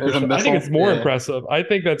 to end It was a Christian. I think missile. it's more Yeah. impressive. I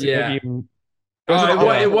think that's like Yeah. even. Oh, an it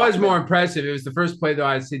offensive was lineman. more impressive. It was the first play that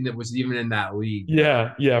I'd seen that was even in that league.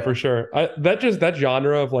 Yeah, for sure. That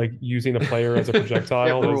genre of like using a player as a It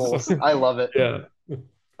projectile rules. is I love it. yeah.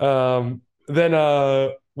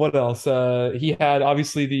 Then what else? He had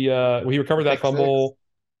obviously he recovered that Pick fumble.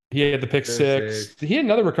 He had the pick Pick six. six. He had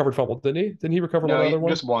another recovered fumble, didn't he? Didn't he recover No, one other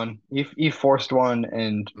one? just one. He forced one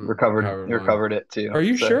and Recovered one. recovered it too. Are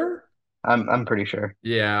you So sure? I'm pretty sure.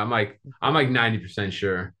 Yeah, I'm like 90%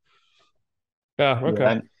 sure. Yeah, okay.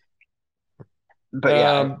 Yeah, but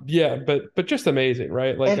yeah, Yeah, but just amazing,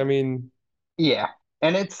 right? Like, and I mean, yeah,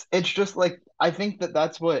 and it's just like I think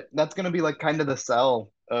that's going to be like kind of the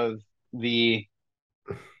sell of the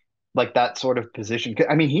like that sort of position.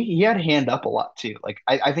 I mean, he had hand up a lot too. Like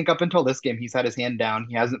I think up until this game, he's had his hand down.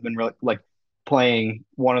 He hasn't been really like playing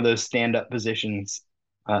one of those stand up positions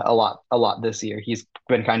a lot this year. He's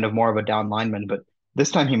been kind of more of a down lineman, but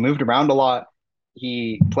this time he moved around a lot.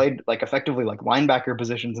 He played like effectively like linebacker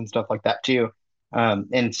positions and stuff like that too.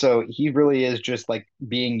 And so he really is just like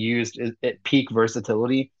being used at peak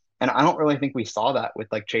versatility. And I don't really think we saw that with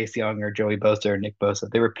like Chase Young or Joey Bosa or Nick Bosa.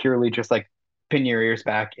 They were purely just like pin your ears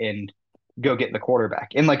back and go get the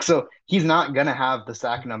quarterback. And like, so he's not going to have the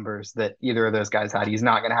sack numbers that either of those guys had. He's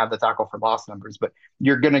not going to have the tackle for loss numbers, but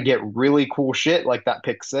you're going to get really cool shit like that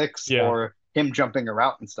pick six Yeah. or him jumping a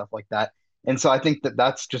route and stuff like that. And so I think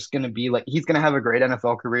that's just going to be like, he's going to have a great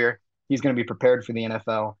NFL career. He's going to be prepared for the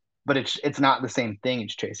NFL, but it's not the same thing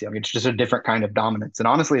as Chase Young. It's just a different kind of dominance. And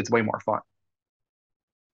honestly, it's way more fun.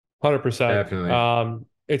 100%. Definitely.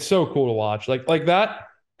 It's so cool to watch. Like that.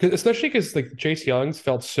 Especially because like Chase Young's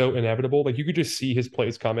felt so inevitable, like you could just see his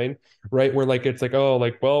plays coming, right? Where like it's like, oh,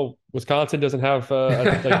 like well, Wisconsin doesn't have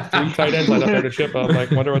like 3 tight ends lined up there to chip them. Like,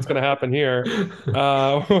 wonder what's going to happen here.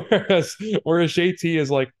 Whereas JT is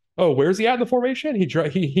like, oh, where's he at in the formation?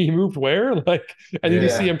 He moved where? Like, and you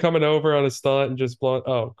just see him coming over on a stunt and just blowing.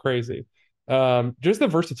 Oh, crazy. Just the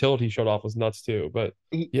versatility he showed off was nuts too. But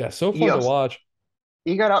yeah, so fun to watch.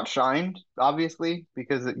 He got outshined, obviously,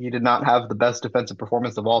 because he did not have the best defensive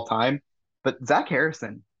performance of all time. But Zach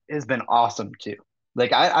Harrison has been awesome too.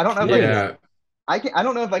 Like I don't know if I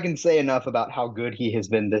don't know if I can say enough about how good he has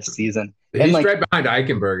been this season. He's and like, right behind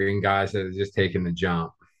Eichenberg and guys that have just taken the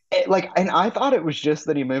jump. And I thought it was just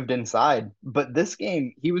that he moved inside, but this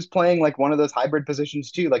game he was playing like one of those hybrid positions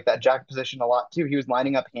too, like that jack position a lot too. He was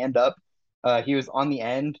lining up hand up. He was on the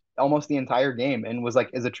end almost the entire game and was like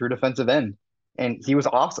as a true defensive end. And he was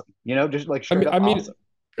awesome, just like straight up awesome.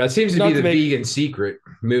 That seems to be the vegan secret,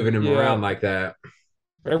 moving him around like that.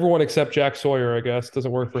 Everyone except Jack Sawyer, I guess,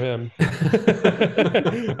 doesn't work for him.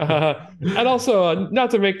 And also,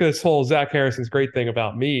 not to make this whole Zach Harrison's great thing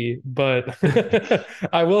about me, but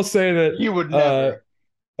I will say that you would never.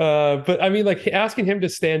 But I mean, like asking him to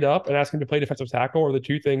stand up and asking him to play defensive tackle are the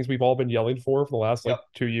two things we've all been yelling for the last like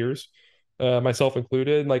 2 years, myself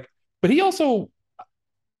included. Like, but he also.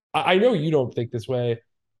 I know you don't think this way.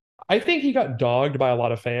 I think he got dogged by a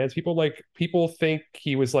lot of fans. People think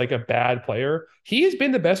he was like a bad player. He has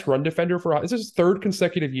been the best run defender this is his 3rd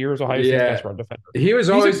consecutive year as Ohio State's best run defender. He was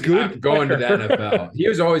always good going to the NFL. He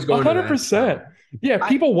was always going 100%. To the NFL. Yeah,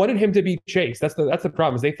 people wanted him to be Chase. That's the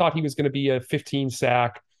problem. Is they thought he was going to be a 15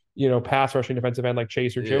 sack, pass rushing defensive end like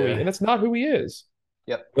Chase or Joey, and that's not who he is.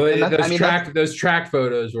 Yep. Well, those track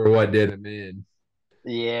photos were what did him in.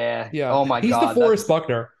 Yeah. Oh my God. He's the Forrest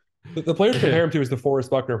Buckner. The players compare him to is the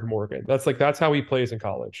Forrest Buckner from Oregon. That's how he plays in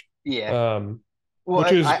college. Yeah.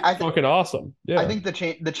 Which is fucking awesome. Yeah. I think the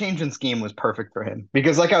change in scheme was perfect for him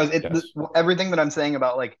because everything that I'm saying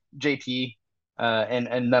about like JT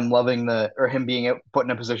and them loving him being put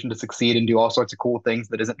in a position to succeed and do all sorts of cool things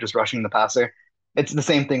that isn't just rushing the passer. It's the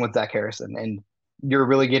same thing with Zach Harrison, and you're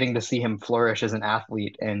really getting to see him flourish as an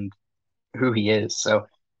athlete and who he is. So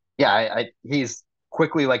yeah, he's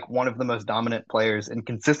quickly like one of the most dominant players and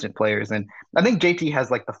consistent players. And I think JT has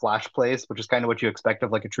like the flash plays, which is kind of what you expect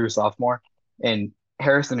of like a true sophomore. And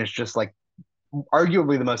Harrison is just like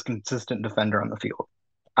arguably the most consistent defender on the field.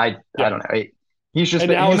 I don't know. He's just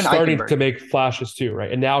now he's starting to make flashes too, right?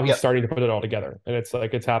 And now he's starting to put it all together. And it's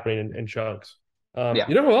like it's happening in chunks. You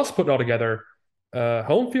know who else put it all together?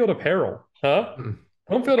 Home Field Apparel, huh?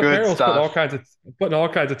 Home Field Apparel is putting all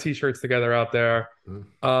kinds of t-shirts together out there.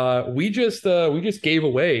 We just gave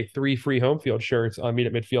away 3 free Home Field shirts on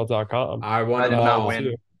meetatmidfield.com. I did not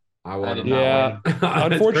win. I wanted not win.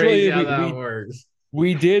 Unfortunately, that works.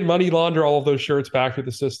 We did money launder all of those shirts back through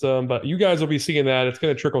the system, but you guys will be seeing that. It's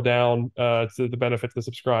going to trickle down to the benefit of the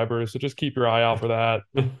subscribers. So just keep your eye out for that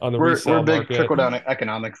on the We're resale big market. trickle down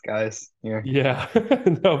economics guys here. Yeah.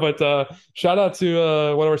 No, but shout out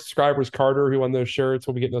to one of our subscribers, Carter, who won those shirts.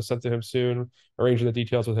 We'll be getting those sent to him soon, arranging the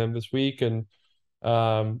details with him this week. And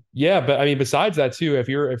yeah, but I mean, besides that too, if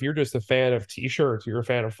you're just a fan of t-shirts, you're a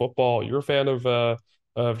fan of football, you're a fan of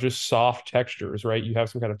just soft textures, right? You have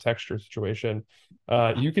some kind of texture situation.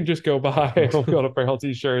 You can just go buy Home Field Apparel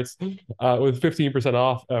t-shirts with 15%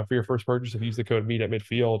 off for your first purchase if you use the code MEET at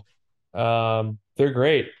midfield. They're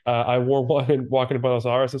great. I wore one walking to Buenos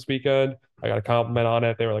Aires this weekend. I got a compliment on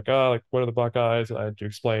it. They were like, "Oh, like what are the Buckeyes?" And I had to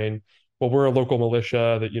explain, well, we're a local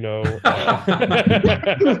militia that,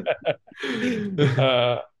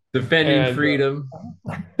 Defending freedom.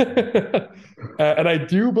 And I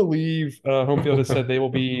do believe Home Field has said they will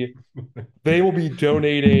be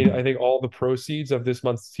donating, I think, all the proceeds of this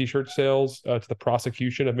month's t-shirt sales to the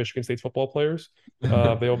prosecution of Michigan State's football players. They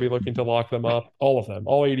will be looking to lock them up, all of them,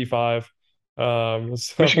 all 85. So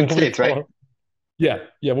Michigan State's, right? Yeah,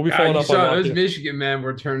 we'll be following up on that. Those Michigan men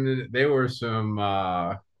were turning. They were some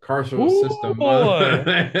carceral system.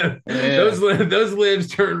 Those libs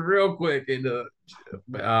turned real quick into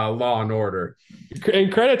law and order.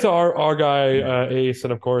 And credit to our guy Ace,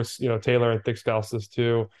 and of course Taylor and Thick Spouses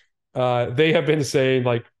too. They have been saying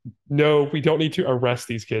like, no, we don't need to arrest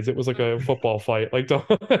these kids. It was like a football fight. Like, don't,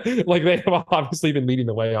 like they have obviously been leading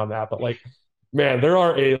the way on that, but like, man, there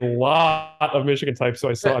are a lot of Michigan types. So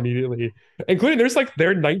I saw immediately, including there's like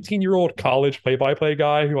their 19-year-old college play-by-play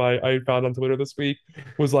guy who I found on Twitter this week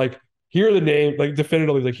was like, here are the names, like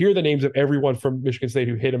definitively, like here are the names of everyone from Michigan State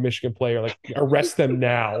who hit a Michigan player. Like, arrest them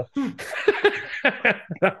now.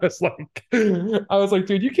 I was like,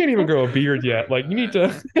 dude, you can't even grow a beard yet. Like, you need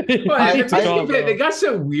to. They got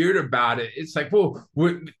so weird about it. It's like, well,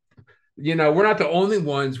 we're not the only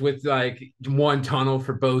ones with like one tunnel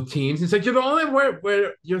for both teams. It's like you're the only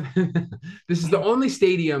where you're. This is the only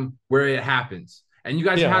stadium where it happens, and you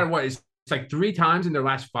guys had what? It's like 3 times in their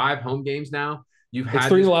last 5 home games now. You've had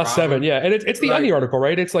 3 in the last problem. 7, yeah, and it's the Onion article,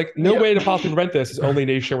 right? It's like no way to possibly prevent this. It's only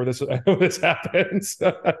nation where this happens.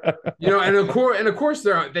 And of course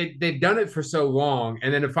they've done it for so long,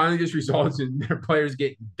 and then it finally just results in their players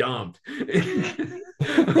getting dumped.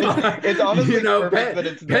 It's honestly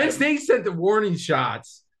Penn State sent the warning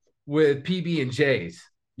shots with PB and J's.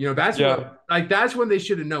 That's when they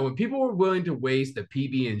should have known. When people were willing to waste the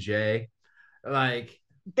PB and J, like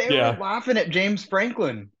they were laughing at James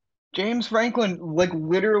Franklin. James Franklin like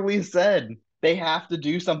literally said they have to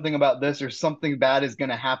do something about this or something bad is going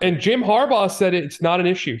to happen. And Jim Harbaugh said it's not an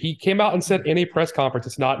issue. He came out and said in a press conference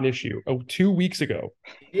it's not an issue 2 weeks ago.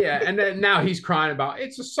 Yeah, and then now he's crying about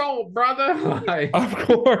it's assault, brother. Of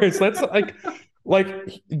course, that's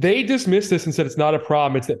like they dismissed this and said it's not a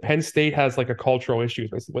problem. It's that Penn State has like a cultural issue.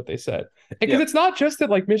 Is what they said, because it's not just that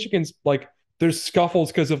like Michigan's like there's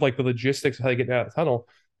scuffles because of like the logistics of how they get out of the tunnel.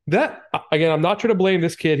 That, again, I'm not trying to blame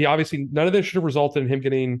this kid. He obviously, none of this should have resulted in him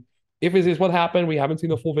getting, if it is what happened, we haven't seen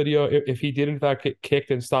the full video. If he did, in fact, get kicked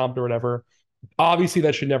and stomped or whatever, obviously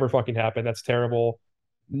that should never fucking happen. That's terrible.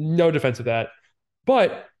 No defense of that.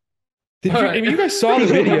 But you guys saw the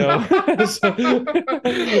video.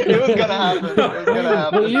 It was gonna happen.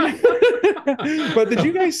 But did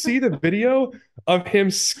you guys see the video of him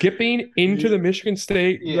skipping into the Michigan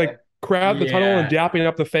State crowd, the tunnel, and dapping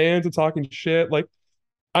up the fans and talking shit? Like,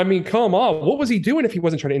 I mean, come on. What was he doing if he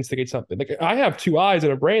wasn't trying to instigate something? Like, I have 2 eyes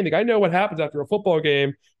and a brain. Like, I know what happens after a football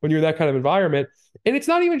game when you're in that kind of environment. And it's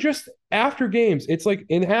not even just after games. It's like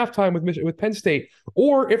in halftime with Penn State.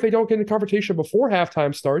 Or if they don't get in confrontation before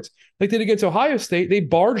halftime starts, like they did against Ohio State, they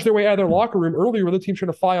barge their way out of their locker room earlier when the team's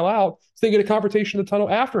trying to file out so they get a confrontation in the tunnel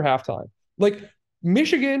after halftime. Like,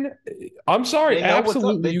 Michigan, I'm sorry,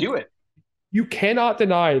 absolutely. They do it. You cannot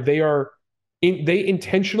deny they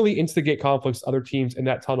intentionally instigate conflicts with other teams in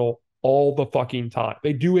that tunnel all the fucking time.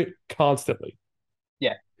 They do it constantly.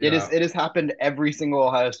 Yeah. It has happened every single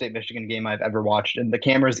Ohio State Michigan game I've ever watched, and the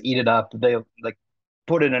cameras eat it up. They like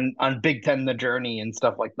put it on Big Ten The Journey and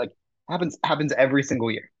stuff like happens every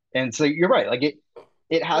single year. And so you're right. Like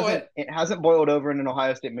it hasn't boiled over in an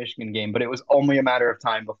Ohio State Michigan game, but it was only a matter of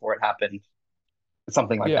time before it happened.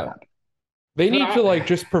 Something like that happened. They need to like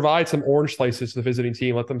just provide some orange slices to the visiting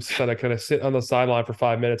team. Let them kind of sit on the sideline for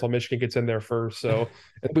 5 minutes while Michigan gets in there first. So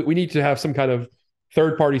we need to have some kind of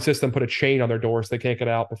third-party system put a chain on their door so they can't get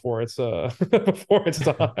out before it's time.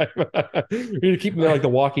 We need to keep them there like The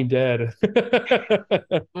Walking Dead.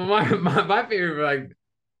 My favorite, like,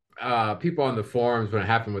 people on the forums when it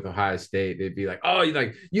happened with Ohio State, they'd be like, "Oh, you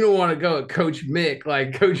don't want to go with Coach Mick.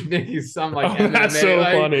 Like Coach Mick is some like Oh, MMA, that's so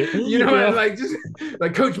like funny. you know, Yeah. like just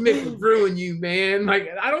like Coach Mick would ruin you, man. Like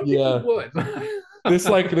I don't think he Yeah. would." This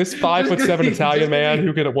 5'7" Italian man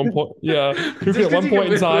who could at one point, yeah, who could at one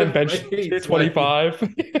point in time bench weights, 225.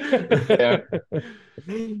 Yeah.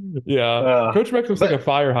 Yeah. Coach Rex looks like a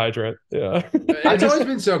fire hydrant. Yeah. It's always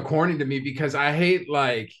been so corny to me because I hate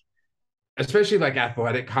like, especially like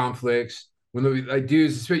athletic conflicts when like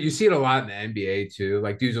dudes, you see it a lot in the NBA too.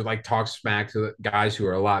 Like dudes will like talk smack to guys who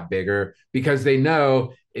are a lot bigger because they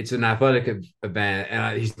know it's an athletic event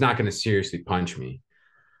and he's not going to seriously punch me.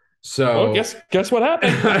 So well, guess what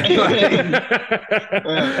happened?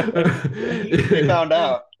 They found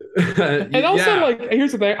out. And also, like,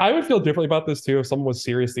 here's the thing: I would feel differently about this too if someone was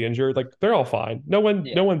seriously injured. Like, they're all fine. No one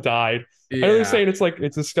died. Yeah. I know they're saying it's like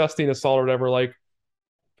it's disgusting assault or whatever. Like,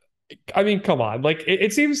 I mean, come on. Like,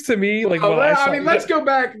 it seems to me like let's go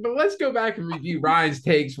back and review Ryan's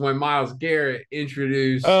takes when Myles Garrett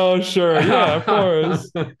introduced. Oh, sure, yeah, of course.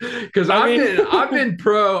 Because I've been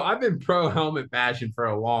pro helmet bashing for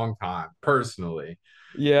a long time personally.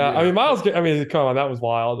 Yeah, I mean, Myles. I mean, come on, that was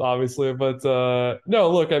wild, obviously, but no,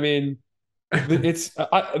 look, I mean, it's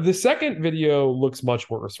the second video looks much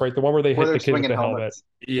worse, right? The one where they hit the kid with the helmet.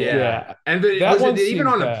 Yeah. And was it even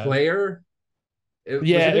on a player?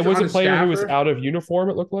 It was a player who was out of uniform,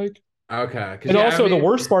 it looked like. Okay. And also, the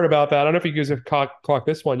worst part about that, I don't know if you guys have clocked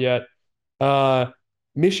this one yet.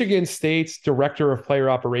 Michigan State's director of player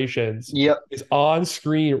operations is on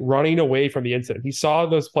screen running away from the incident. He saw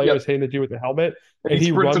those players hitting the dude with the helmet, and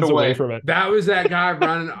he runs away from it. That was that guy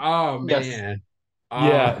running. Oh, man. Yes.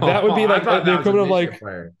 Yeah, that would be like the equivalent of like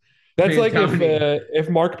player. That's Pantone. Like if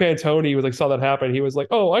Mark Pantone was like saw that happen, he was like,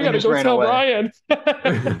 "Oh, I got to go tell Ryan."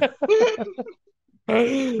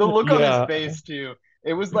 The look on his face too.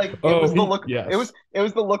 It was like it was the look. Yes. It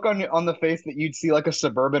was the look on the face that you'd see like a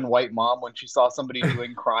suburban white mom when she saw somebody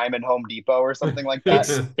doing crime in Home Depot or something like that.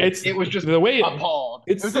 It was just the way appalled.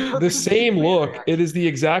 It's the same look. It is the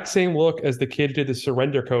exact same look as the kid did the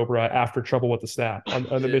surrender cobra after trouble with the snap on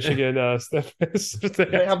the Michigan.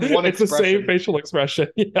 They have one. It's the same facial expression.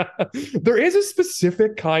 Yeah, there is a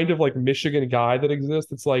specific kind of like Michigan guy that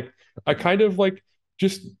exists. It's like a kind of like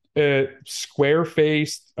just. Square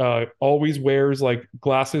faced, always wears like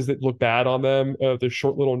glasses that look bad on them. The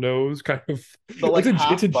short little nose, kind of. It's a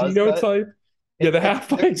genotype. Yeah, the half.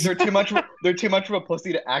 They're too much. They're too much of a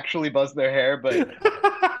pussy to actually buzz their hair, but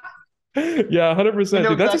yeah,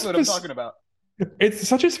 100%. That's what I'm talking about. It's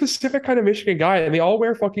such a specific kind of Michigan guy, and they all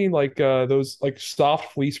wear fucking like those like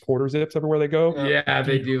soft fleece quarter zips everywhere they go. Yeah,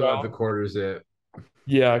 they do love the quarter zip.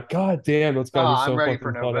 Yeah, god damn, those guys are so I'm ready fucking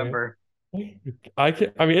for November. Funny. I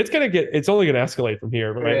mean, it's only gonna escalate from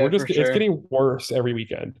here, right? Yeah, it's getting worse every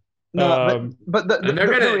weekend. No, but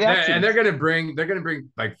they're gonna bring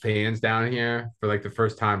like fans down here for like the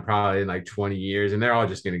first time probably in like 20 years, and they're all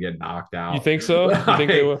just gonna get knocked out. You think so? You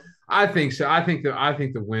think they will? I think so. I think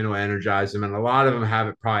the win will energize them, and a lot of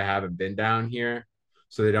them probably haven't been down here,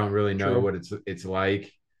 so they don't really know what it's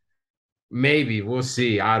like. Maybe we'll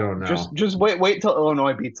see. I don't know. Just wait till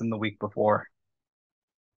Illinois beats them the week before.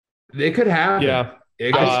 It could happen. Yeah.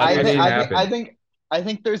 I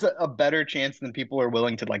think there's a better chance than people are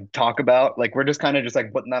willing to like talk about. Like we're just kind of just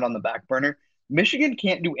like putting that on the back burner. Michigan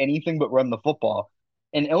can't do anything but run the football,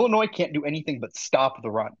 and Illinois can't do anything but stop the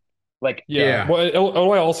run. Like Well,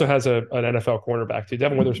 Illinois also has an NFL cornerback too.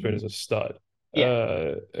 Devin Witherspoon is a stud.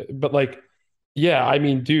 But like, yeah, I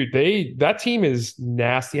mean, dude, that team is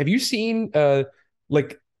nasty. Have you seen what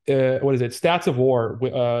is it? Stats of War.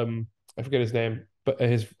 I forget his name. But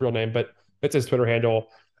his real name, but it's his Twitter handle,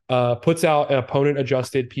 puts out opponent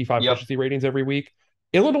adjusted P5 efficiency ratings every week.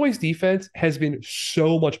 Illinois' defense has been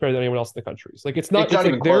so much better than anyone else in the country. Like it's not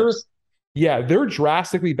even like close. They're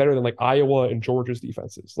drastically better than like Iowa and Georgia's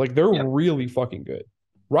defenses. Like they're really fucking good.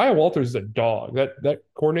 Ryan Walters is a dog. That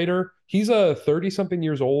coordinator, he's 30-something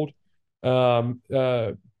years old.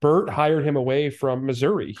 Bert hired him away from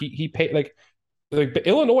Missouri. He paid like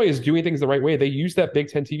Illinois is doing things the right way. They use that Big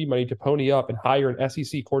Ten TV money to pony up and hire an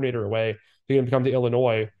SEC coordinator away to get him to come to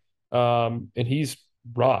Illinois. And he's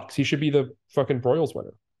rocks. He should be the fucking Broyles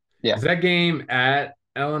winner. Yeah. Is that game at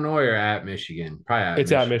Illinois or at Michigan? Probably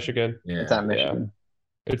at Michigan. Yeah. It's at Michigan.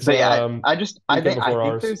 Yeah. It's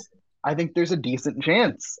I think there's a decent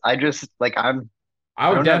chance. I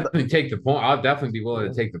would definitely take the point. I'll definitely be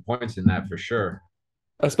willing to take the points in that for sure.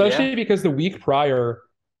 Especially because the week prior,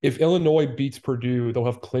 if Illinois beats Purdue, they'll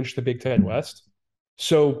have clinched the Big Ten West.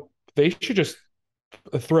 So they should just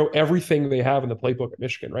throw everything they have in the playbook at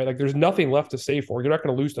Michigan, right? Like there's nothing left to save for. You're not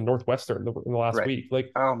going to lose to Northwestern in the last Right. week.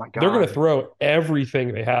 Like Oh my they're going God. to throw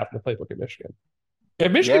everything they have in the playbook at Michigan.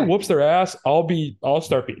 If Michigan Yeah. whoops their ass, I'll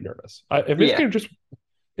start being nervous. If Yeah. Michigan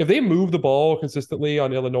if they move the ball consistently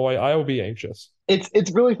on Illinois, I will be anxious.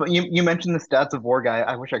 It's really fun. You mentioned the stats of War guy.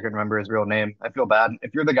 I wish I could remember his real name. I feel bad.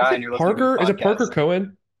 If you're the Is guy and it you're listening to this Parker? Is it Parker podcast,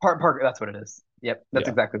 Cohen? Parker, that's what it is. Yep, that's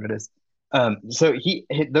Yeah. exactly what it is. So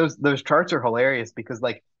those charts are hilarious because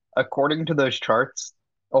like according to those charts,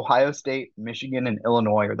 Ohio State, Michigan, and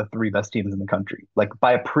Illinois are the three best teams in the country, like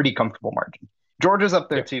by a pretty comfortable margin. Georgia's up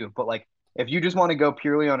there Yeah. too, but like if you just want to go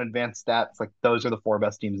purely on advanced stats, like those are the four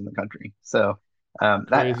best teams in the country. So that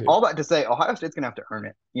Crazy. all that to say, Ohio State's gonna have to earn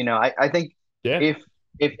it. I think Yeah. if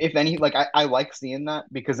if any, like I like seeing that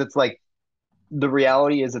because it's like the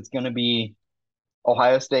reality is it's gonna be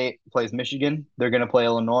Ohio State plays Michigan. They're going to play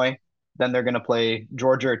Illinois. Then they're going to play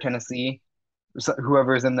Georgia or Tennessee. So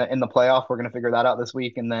whoever's in the playoff, we're going to figure that out this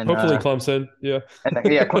week. Hopefully Clemson. Yeah. And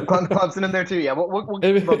then yeah, Clemson in there too. Yeah, we'll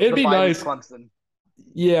It'd the be bye week nice. Clemson.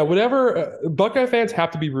 Yeah, whatever. Buckeye fans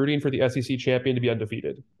have to be rooting for the SEC champion to be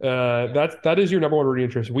undefeated. That is your number one rooting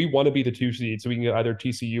interest. We want to be the 2 seed, so we can get either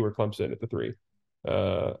TCU or Clemson at the 3.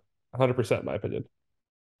 100% in my opinion.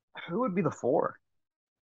 Who would be the 4?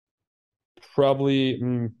 Probably.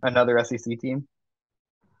 Another SEC team.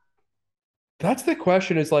 That's the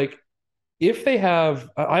question. Is like if they have.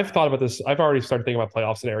 I've thought about this. I've already started thinking about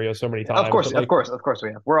playoff scenarios so many times. Of course, but like, of course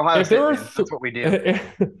we have. We're Ohio if State there are fans. That's what we do.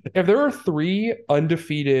 if there are 3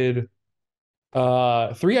 undefeated,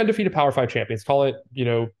 3 undefeated Power 5 champions, call it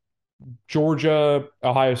Georgia,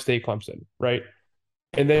 Ohio State, Clemson, right?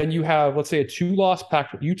 And then you have, let's say, a 2-loss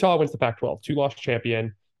Utah wins the Pac-12, 2-loss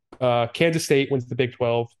champion. Kansas State wins the Big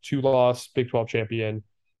 12, 2-loss Big 12 champion.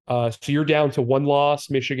 So you're down to 1-loss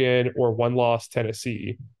Michigan or 1-loss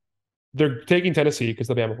Tennessee. They're taking Tennessee because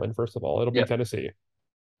the Bama win, first of all. It'll be Tennessee.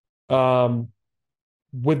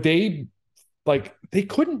 Would they, like, they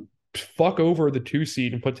couldn't fuck over the 2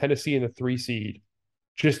 seed and put Tennessee in the 3 seed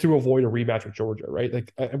just to avoid a rematch with Georgia, right?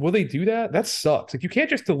 Like, will they do that? That sucks. Like, you can't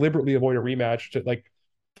just deliberately avoid a rematch to, like,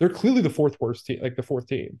 they're clearly the 4th worst team, like the 4th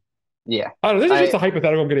team. Yeah. I don't know. This is just a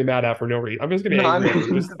hypothetical I'm getting mad at for no reason. I'm just getting angry.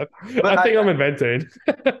 I think I'm inventing.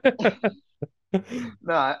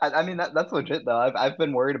 No, I mean that's legit though. I've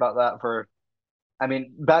been worried about that for. I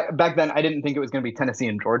mean, back then I didn't think it was going to be Tennessee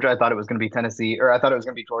and Georgia. I thought it was going to be Tennessee, or I thought it was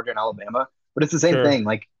going to be Georgia and Alabama. But it's the same Sure. thing.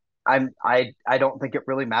 Like I don't think it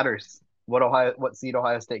really matters what seed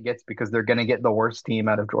Ohio State gets because they're going to get the worst team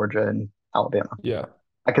out of Georgia and Alabama. Yeah.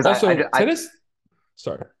 Because Also, tennis.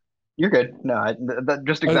 Sorry. You're good. No, that's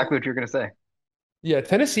just exactly what you're going to say. Yeah,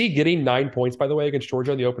 Tennessee getting 9 points, by the way, against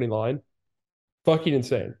Georgia on the opening line. Fucking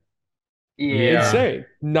insane. Yeah. Insane.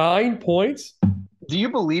 9 points. Do you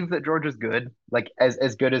believe that Georgia's good? Like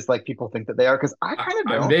as good as like people think that they are? Because I kind of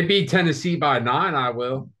don't. They beat Tennessee by 9, I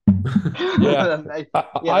will. Yeah.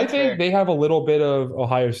 I think fair. they have a little bit of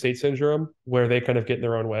Ohio State syndrome where they kind of get in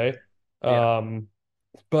their own way. Yeah.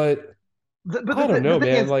 But I don't know,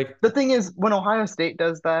 man. Like the thing is, when Ohio State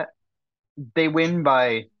does that, they win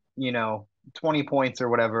by 20 points or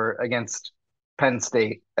whatever against Penn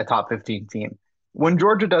State, a top 15 team. When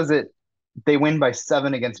Georgia does it, they win by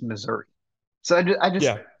 7 against Missouri. So I don't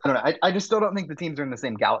know. I just still don't think the teams are in the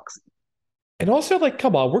same galaxy. And also, like,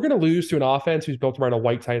 come on, we're gonna lose to an offense who's built around a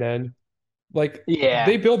white tight end. Like,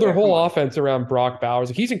 they build their whole offense around Brock Bowers.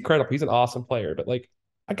 Like, he's incredible. He's an awesome player, but like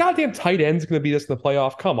a goddamn tight end's gonna beat us in the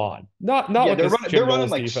playoff. Come on, not with this they're running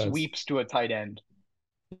like defense. Sweeps to a tight end.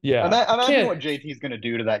 Yeah, imagine what JT's gonna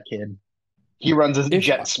do to that kid. He runs a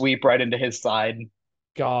jet sweep right into his side.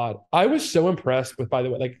 God, I was so impressed with, by the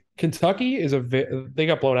way, like Kentucky they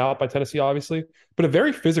got blown out by Tennessee, obviously, but a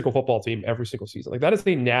very physical football team every single season. Like that is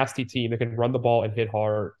a nasty team that can run the ball and hit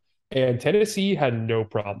hard. And Tennessee had no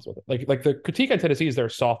problems with it. Like the critique on Tennessee is they're a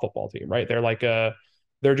soft football team, right? They're like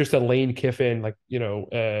they're just a Lane Kiffin, like,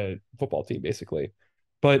 football team, basically.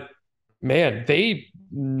 But man, they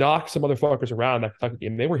knocked some motherfuckers around that Kentucky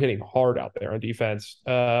game. They were hitting hard out there on defense.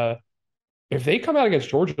 If they come out against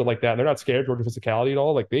Georgia like that and they're not scared of Georgia physicality at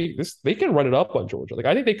all, like they can run it up on Georgia. Like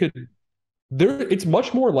I think they could. It's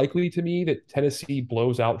much more likely to me that Tennessee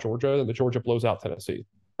blows out Georgia than that Georgia blows out Tennessee.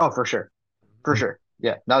 Oh, for sure,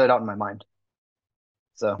 yeah, not a doubt in my mind.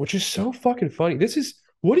 So, which is so fucking funny.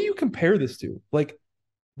 What do you compare this to? Like,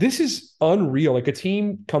 this is unreal. Like a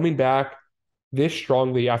team coming back this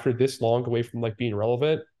strongly after this long away from like being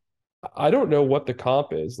relevant. I don't know what the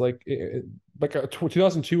comp is. Like a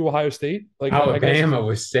 2002 Ohio State. Like Alabama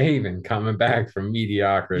was saving coming back from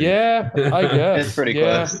mediocrity. Yeah, I guess it's pretty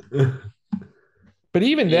close. But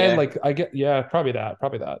even then, like probably that.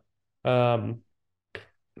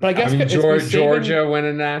 But I I guess mean, is Saban Georgia win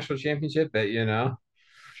a national championship. That you know.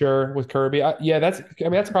 sure with Kirby? Yeah, that's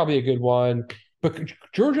probably a good one. But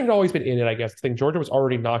Georgia had always been in it, I guess. I think Georgia was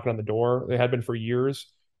already knocking on the door. They had been for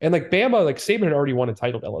years. And like Bama, like Saban had already won a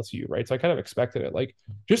title at LSU, right? So I kind of expected it. Like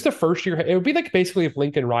just the first year, it would be like basically if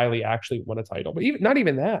Lincoln Riley actually won a title, but even not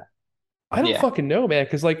even that. I don't Yeah, fucking know, man.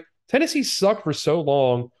 Because like Tennessee sucked for so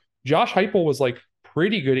long. Josh Heupel was like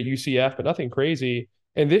pretty good at UCF, but nothing crazy.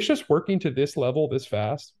 And this just working to this level this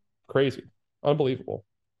fast, crazy, unbelievable.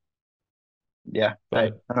 yeah.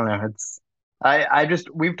 But I don't know. I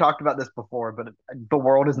just we've talked about this before, but the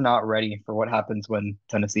world is not ready for what happens when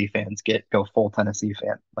Tennessee fans go full Tennessee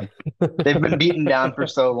fan. Like they've been beaten down for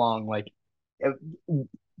so long. Like it,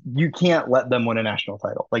 you can't let them win a national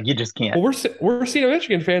title. Like you just can't. well, we're seeing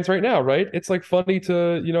Michigan fans right now, right? It's like funny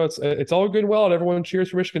to it's all good and well, and everyone cheers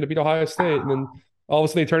for Michigan to beat Ohio State, and then all of a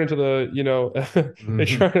sudden they turn into they Mhm.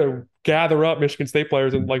 try to gather up Michigan State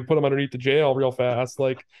players and like put them underneath the jail real fast.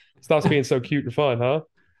 Like it stops being so cute and fun, huh?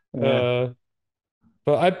 Yeah. Uh,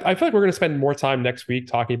 but I feel like we're going to spend more time next week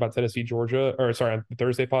talking about Tennessee, Georgia, or sorry, on the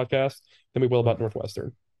Thursday podcast than we will about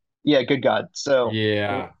Northwestern. Yeah, good God. So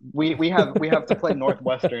Yeah. we have to play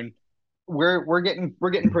Northwestern. We're getting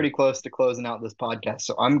pretty close to closing out this podcast.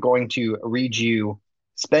 So I'm going to read you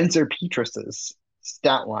Spencer Petrus's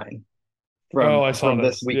stat line Oh, from I saw from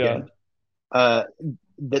this this. Yeah. weekend. Uh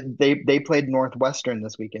they played Northwestern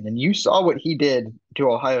this weekend, and you saw what he did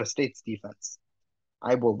to Ohio State's defense.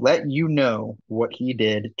 I will let you know what he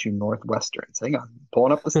did to Northwestern. So hang on,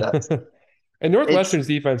 pulling up the stats. And It's Northwestern's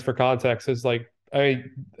defense for context is like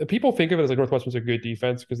people think of it as like Northwestern's a good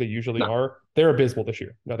defense because they usually no, are. They're abysmal this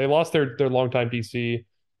year. No, they lost their longtime DC,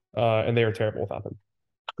 and they are terrible without them.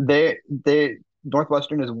 they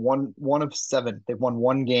Northwestern is one of seven. They've won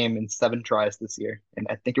one game in seven tries this year, and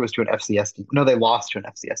I think it was to an FCS team. No, they lost to an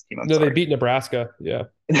FCS team. I'm No, they sorry. beat Nebraska. Yeah.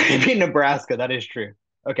 They beat Nebraska. That is true.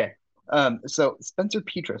 Okay. So Spencer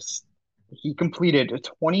Petras, he completed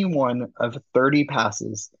 21 of 30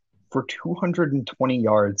 passes for 220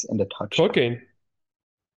 yards and a touchdown. Cooking.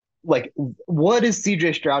 Like, what is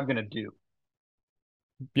CJ Stroud gonna do?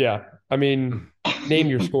 Yeah. I mean, name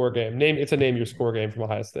your score game. It's a name your score game from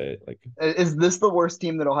Ohio State. Like Is this the worst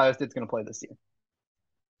team that Ohio State's gonna play this year?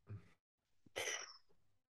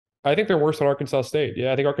 I think they're worse than Arkansas State.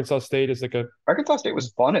 Yeah, I think Arkansas State is like a Arkansas State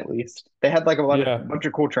was fun at least. They had like a yeah, bunch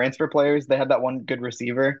of cool transfer players. They had that one good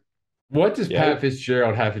receiver. What does yeah. Pat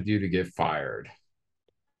Fitzgerald have to do to get fired?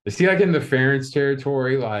 Is he like in the Ferentz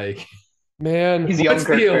territory? Like, Man, He's young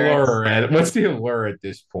Kirk Ferentz. What's the allure at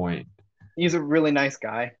this point? He's a really nice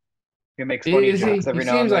guy who makes funny jokes He every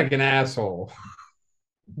now seems and like then. an asshole.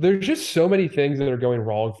 there's just so many things that are going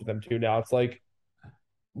wrong for them too now. It's like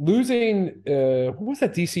losing what was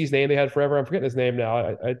that DC's name they had forever? I'm forgetting his name now.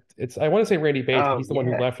 I want to say Randy Bates, but Oh he's the one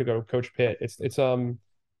who yeah. left to go coach Pitt. It's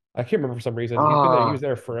I can't remember for some reason. He was Oh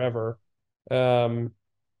there forever. Um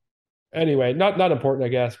anyway, not important, I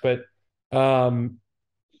guess, but um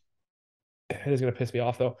it is gonna piss me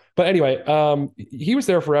off though. But anyway, he was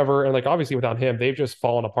there forever, and like obviously without him, they've just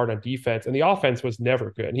fallen apart on defense, and the offense was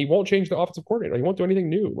never good. And he won't change the offensive coordinator. He won't do anything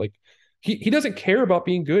new. Like he doesn't care about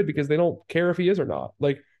being good because they don't care if he is or not.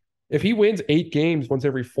 Like if he wins 8 games once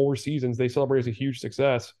every 4 seasons, they celebrate as a huge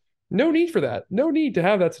success. No need for that. No need to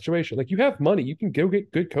have that situation. Like you have money, you can go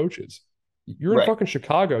get good coaches. You're in right. fucking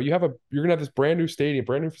Chicago. You're gonna have this brand new stadium,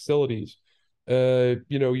 brand new facilities. You're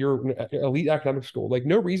an elite academic school. Like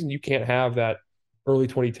no reason you can't have that early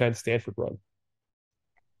 2010 Stanford run.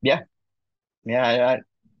 Yeah. Yeah.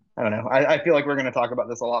 I don't know. I feel like we're gonna talk about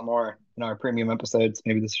this a lot more in our premium episodes.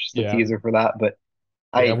 Maybe this is just a Yeah, teaser for that, but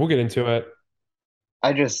yeah, I we'll get into it.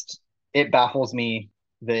 I just it baffles me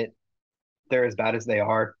that they're as bad as they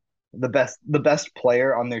are. The best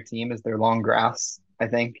player on their team is their long grass, I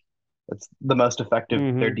think. That's the most effective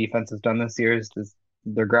their Hmm. defense has done this year is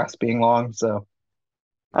their grass being long. So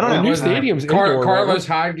I don't The What know. new was stadium's indoor, right? Carlos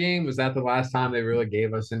Hyde game? Was that the last time they really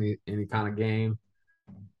gave us any kind of game?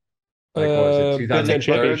 Like, what was it, Big Ten 2003?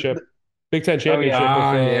 championship, Big Ten Oh yeah. championship with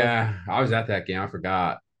Oh yeah, I was at that game. I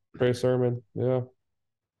forgot. Trey Sermon.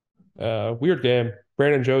 Yeah, weird game.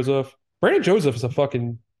 Brandon Joseph is a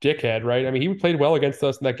fucking dickhead, right? I mean, he played well against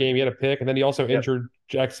us in that game. He had a pick, and then he also Yep. injured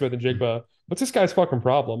Jack Smith and Jigba. What's this guy's fucking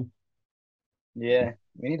problem? Yeah.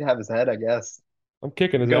 We need to have his head, I guess. I'm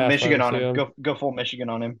kicking his Go ass if I Michigan ever on see him. him. Go full Michigan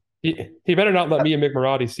on him. He better not let me and Mick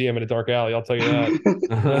Marotti see him in a dark alley. I'll tell you that.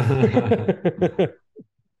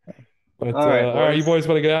 But All right, all right, you boys. boys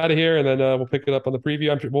want to get out of here, and then we'll pick it up on the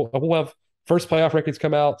preview. I'm sure we'll have first playoff rankings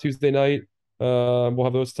come out Tuesday night. We'll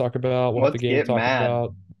have those to talk about. We'll have the Let's game to get talk mad.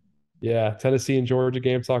 about. Yeah, Tennessee and Georgia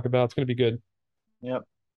game to talk about. It's going to be good. Yep.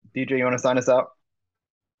 DJ, you want to sign us out?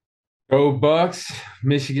 Go Bucks.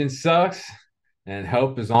 Michigan sucks, and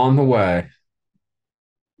help is on the way.